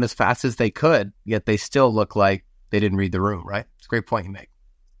maybe they went as fast as they could, yet they still look like they didn't read the room, right? It's a great point you make.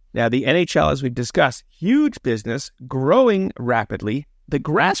 Now, the NHL, as we've discussed, huge business, growing rapidly. The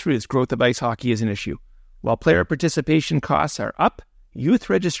grassroots growth of ice hockey is an issue. While player participation costs are up, youth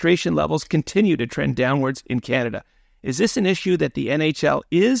registration levels continue to trend downwards in Canada. Is this an issue that the NHL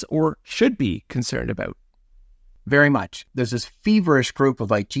is or should be concerned about? Very much. There's this feverish group of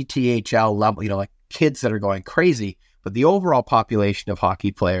GTHL level, like kids that are going crazy, but the overall population of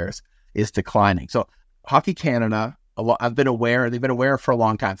hockey players is declining. So Hockey Canada, they've been aware for a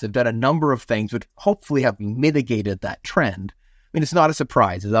long time. So they've done a number of things which hopefully have mitigated that trend. I mean, it's not a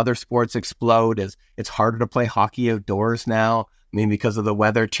surprise. As other sports explode, as it's harder to play hockey outdoors now, I mean, because of the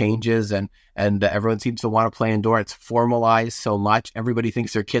weather changes and everyone seems to want to play indoor. It's formalized so much. Everybody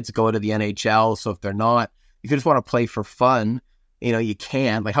thinks their kids go to the NHL. So if they're not, if you just want to play for fun, You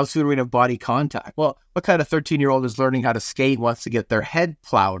can. Like, how soon are we going to have body contact? Well, what kind of 13-year-old is learning how to skate, wants to get their head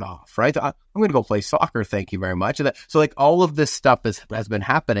plowed off, right? I'm going to go play soccer, thank you very much. So, like, all of this stuff has been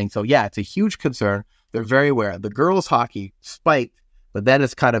happening. So, yeah, it's a huge concern. They're very aware. The girls' hockey spiked, but then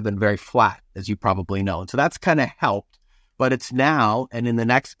it's kind of been very flat, as you probably know. And so that's kind of helped. But it's now, and in the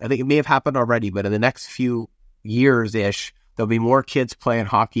next, I think it may have happened already, but in the next few years-ish, there'll be more kids playing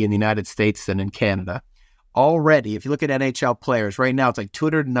hockey in the United States than in Canada. Already, if you look at NHL players, right now it's like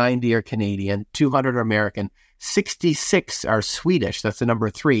 290 are Canadian, 200 are American, 66 are Swedish. That's the number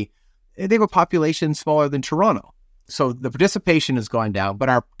 3. They have a population smaller than Toronto. So the participation has gone down, but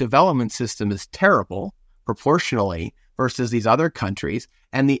our development system is terrible proportionally versus these other countries.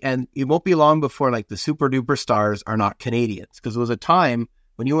 And it won't be long before like the super duper stars are not Canadians. Because there was a time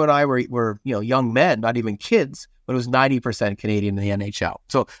when you and I were young men, not even kids, but it was 90% Canadian in the NHL.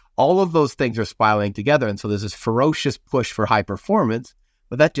 So all of those things are spiraling together. And so there's this ferocious push for high performance,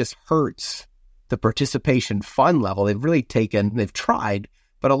 but that just hurts the participation fun level. They've tried,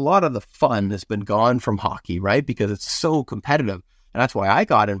 but a lot of the fun has been gone from hockey, right? Because it's so competitive. And that's why I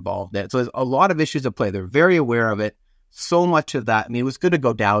got involved in it. So there's a lot of issues at play. They're very aware of it. So much of that, it was going to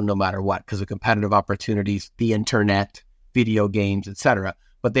go down no matter what because of competitive opportunities, the internet, video games, etc.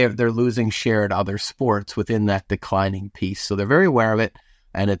 But they're losing share to other sports within that declining piece. So they're very aware of it,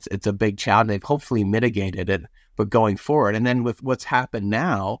 and it's a big challenge. They've hopefully mitigated it, but going forward. And then with what's happened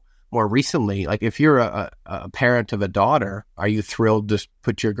now, more recently, like if you're a parent of a daughter, are you thrilled to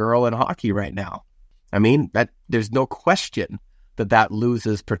put your girl in hockey right now? That there's no question that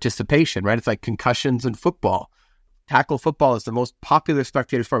loses participation, right? It's like concussions in football. Tackle football is the most popular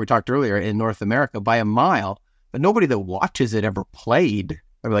spectator sport we talked earlier in North America by a mile, but nobody that watches it ever played,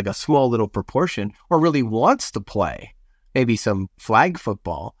 or like a small little proportion, or really wants to play. Maybe some flag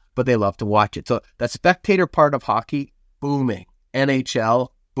football, but they love to watch it. So the spectator part of hockey, booming. NHL,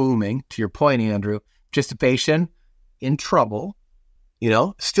 booming. To your point, Andrew, participation, in trouble,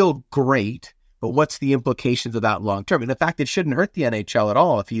 still great. But what's the implications of that long term? And in fact, it shouldn't hurt the NHL at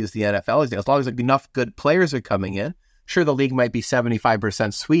all if you use the NFL. As long as enough good players are coming in. Sure, the league might be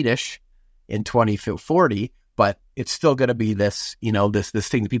 75% Swedish in 2040, but it's still going to be this, this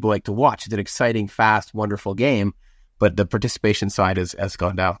thing that people like to watch. It's an exciting, fast, wonderful game, but the participation side has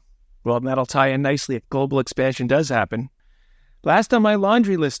gone down. Well, that'll tie in nicely if global expansion does happen. Last on my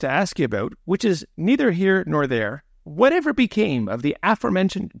laundry list to ask you about, which is neither here nor there, whatever became of the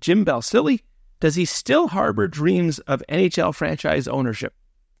aforementioned Jim Balsillie? Does he still harbor dreams of NHL franchise ownership?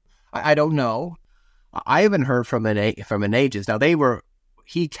 I don't know. I haven't heard from an agent. Now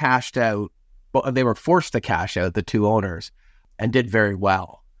he cashed out. Well, they were forced to cash out, the two owners, and did very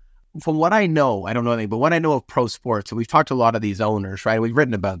well. From what I know, I don't know anything, but what I know of pro sports, and we've talked to a lot of these owners, right? We've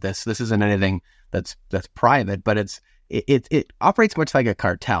written about this. This isn't anything that's private, but it operates much like a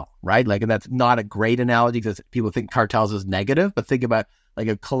cartel, right? Like, and that's not a great analogy because people think cartels is negative, but think about like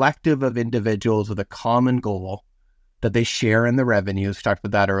a collective of individuals with a common goal that they share in the revenues. We talked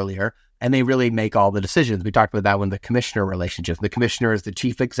about that earlier. And they really make all the decisions. We talked about that when the commissioner relationship. The commissioner is the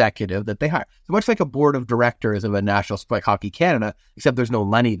chief executive that they hire. So much like a board of directors of a national sport like Hockey Canada, except there's no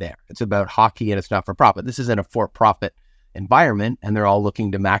money there. It's about hockey and it's not for profit. This isn't a for-profit environment, and they're all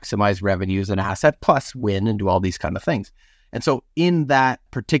looking to maximize revenues and asset plus win and do all these kind of things. And so in that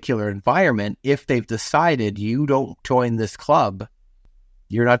particular environment, if they've decided you don't join this club,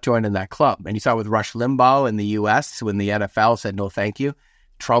 you're not joining that club. And you saw with Rush Limbaugh in the U.S. when the NFL said no thank you.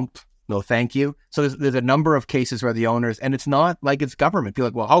 Trump, no thank you. So there's a number of cases where the owners, and it's not like it's government. People are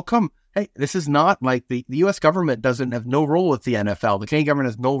like, well, how come? Hey, this is not like the U.S. government doesn't have no role with the NFL. The Canadian government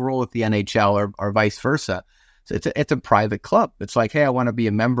has no role with the NHL or vice versa. So it's a private club. It's like, hey, I want to be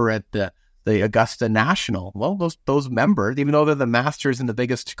a member at the Augusta National. Well, those members, even though they're the masters and the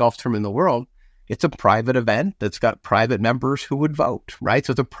biggest golf tournament in the world, it's a private event that's got private members who would vote, right?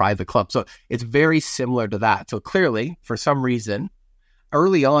 So it's a private club. So it's very similar to that. So clearly, for some reason,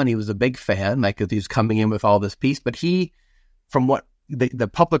 early on, he was a big fan, like he was coming in with all this piece. But he, from what the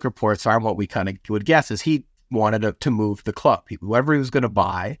public reports are, and what we kind of would guess is he wanted to move the club. Whoever he was going to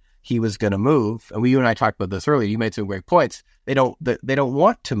buy, he was going to move. And you and I talked about this earlier. You made some great points. They don't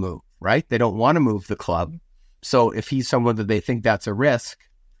want to move, right? They don't want to move the club. So if he's someone that they think that's a risk,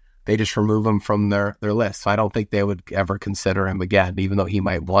 they just remove him from their list. So I don't think they would ever consider him again, even though he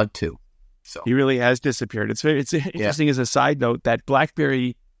might want to. So he really has disappeared. It's interesting as a side note that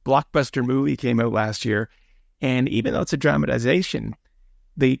BlackBerry blockbuster movie came out last year, and even though it's a dramatization,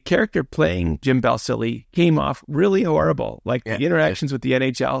 the character playing Jim Balsillie came off really horrible. Like the interactions with the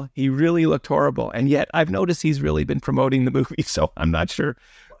NHL, he really looked horrible. And yet I've noticed he's really been promoting the movie, so I'm not sure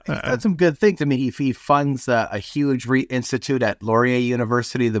he's done some good things. I mean, he funds a huge institute at Laurier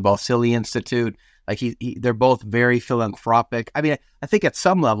University, the Balsillie Institute. Like they're both very philanthropic. I mean, I think at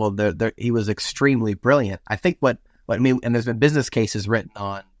some level, he was extremely brilliant. I think what I mean, and there's been business cases written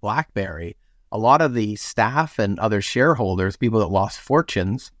on BlackBerry. A lot of the staff and other shareholders, people that lost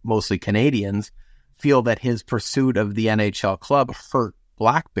fortunes, mostly Canadians, feel that his pursuit of the NHL club hurt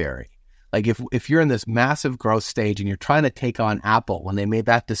BlackBerry. Like if you're in this massive growth stage and you're trying to take on Apple, when they made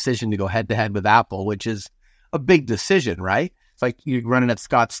that decision to go head to head with Apple, which is a big decision, right? It's like you're running at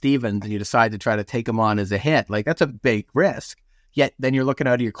Scott Stevens and you decide to try to take him on as a hit. Like that's a big risk. Yet then you're looking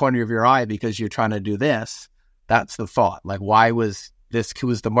out of your corner of your eye because you're trying to do this. That's the thought. Like, why was this, who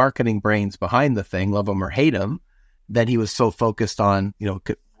was the marketing brains behind the thing, love him or hate him, that he was so focused on,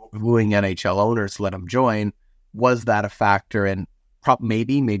 wooing NHL owners to let him join? Was that a factor? And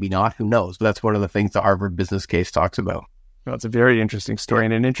maybe not, who knows? But that's one of the things the Harvard business case talks about. Well, it's a very interesting story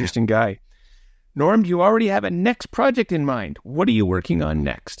and an interesting guy. Norm, do you already have a next project in mind? What are you working on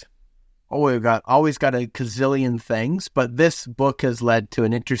next? Oh, we've always got a gazillion things, but this book has led to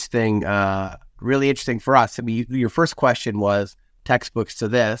an interesting, really interesting for us. I mean, your first question was textbooks to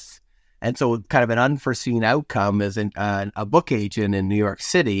this. And so kind of an unforeseen outcome is a book agent in New York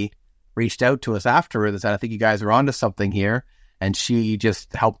City reached out to us afterwards and said, I think you guys are onto something here. And she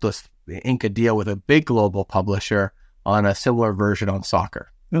just helped us ink a deal with a big global publisher on a similar version on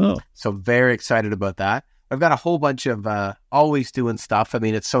soccer. Oh. So very excited about that. I've got a whole bunch of always doing stuff. I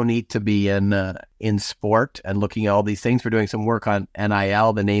mean, it's so neat to be in sport and looking at all these things. We're doing some work on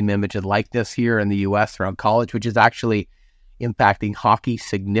NIL, the name, image, and likeness here in the U.S. around college, which is actually impacting hockey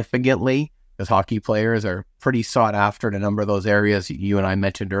significantly because hockey players are pretty sought after in a number of those areas you and I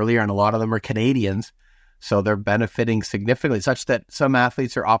mentioned earlier, and a lot of them are Canadians. So they're benefiting significantly, such that some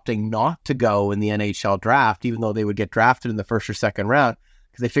athletes are opting not to go in the NHL draft, even though they would get drafted in the first or second round,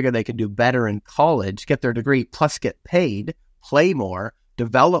 because they figure they can do better in college, get their degree, plus get paid, play more,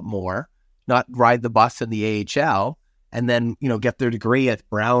 develop more, not ride the bus in the AHL, and then, get their degree at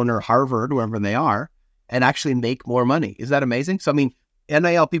Brown or Harvard, wherever they are, and actually make more money. Is that amazing? So, I mean,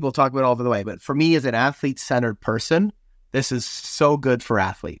 NIL people talk about it all over the way, but for me as an athlete-centered person, this is so good for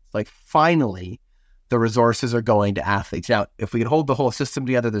athletes. Like, finally, the resources are going to athletes. Now, if we can hold the whole system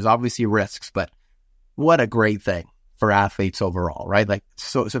together, there's obviously risks, but what a great thing for athletes overall, right? Like,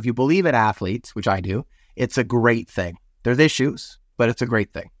 so if you believe in athletes, which I do, it's a great thing. There's issues, but it's a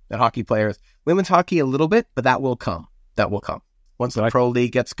great thing. And hockey players, women's hockey a little bit, but that will come. That will come. Once the pro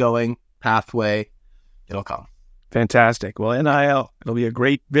league gets going, pathway, it'll come. Fantastic. Well, NIL, it'll be a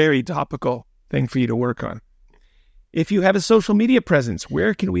great, very topical thing for you to work on. If you have a social media presence,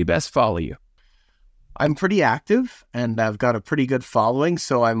 where can we best follow you? I'm pretty active and I've got a pretty good following.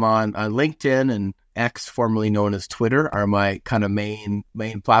 So I'm on LinkedIn and X, formerly known as Twitter, are my kind of main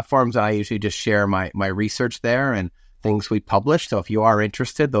platforms. I usually just share my research there and things we publish. So if you are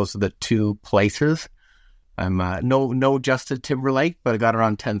interested, those are the two places. I'm no Justin Timberlake, but I got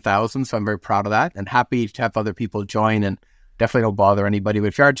around 10,000. So I'm very proud of that and happy to have other people join, and definitely don't bother anybody. But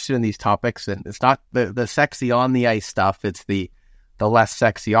if you're interested in these topics, and it's not the sexy on the ice stuff, it's the less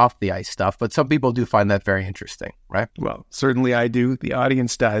sexy off the ice stuff. But some people do find that very interesting, right? Well, certainly I do. The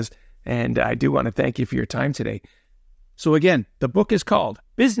audience does. And I do want to thank you for your time today. So again, the book is called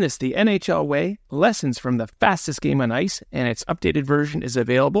Business the NHL Way, Lessons from the Fastest Game on Ice, and its updated version is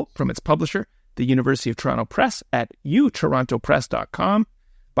available from its publisher, the University of Toronto Press, at utorontopress.com.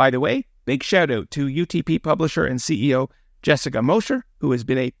 By the way, big shout out to UTP publisher and CEO Jessica Mosher, who has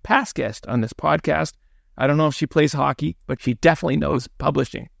been a past guest on this podcast. I don't know if she plays hockey, but she definitely knows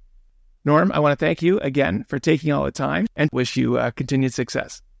publishing. Norm, I want to thank you again for taking all the time and wish you continued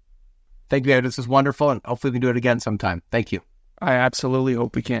success. Thank you. This is wonderful, and hopefully we can do it again sometime. Thank you. I absolutely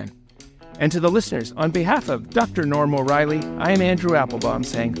hope we can. And to the listeners, on behalf of Dr. Norm O'Reilly, I am Andrew Applebaum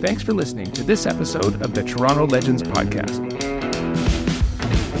saying thanks for listening to this episode of the Toronto Legends Podcast.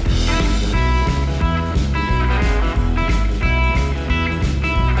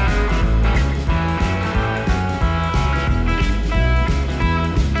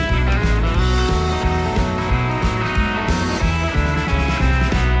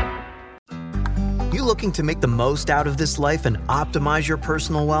 Looking to make the most out of this life and optimize your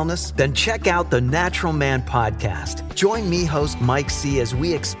personal wellness? Then check out the Natural Man Podcast. Join me, host Mike C., as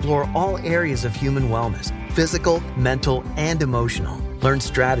we explore all areas of human wellness, physical, mental, and emotional. Learn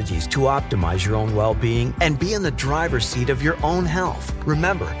strategies to optimize your own well-being and be in the driver's seat of your own health.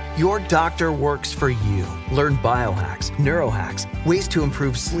 Remember, your doctor works for you. Learn biohacks, neurohacks, ways to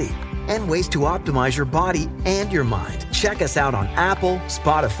improve sleep, and ways to optimize your body and your mind. Check us out on Apple,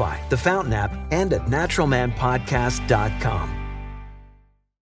 Spotify, the Fountain app, and at naturalmanpodcast.com.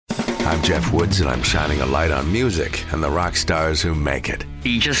 I'm Jeff Woods, and I'm shining a light on music and the rock stars who make it.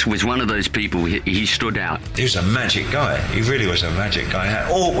 He just was one of those people, he stood out. He was a magic guy. He really was a magic guy.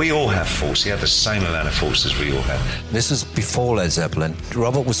 We all have faults. He had the same amount of faults as we all had. This was before Led Zeppelin.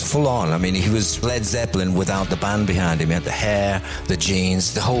 Robert was full on. I mean, he was Led Zeppelin without the band behind him. He had the hair, the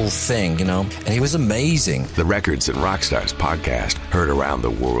jeans, the whole thing, you know. And he was amazing. The Records and Rockstars podcast, heard around the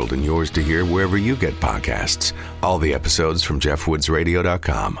world and yours to hear wherever you get podcasts. All the episodes from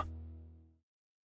JeffWoodsRadio.com.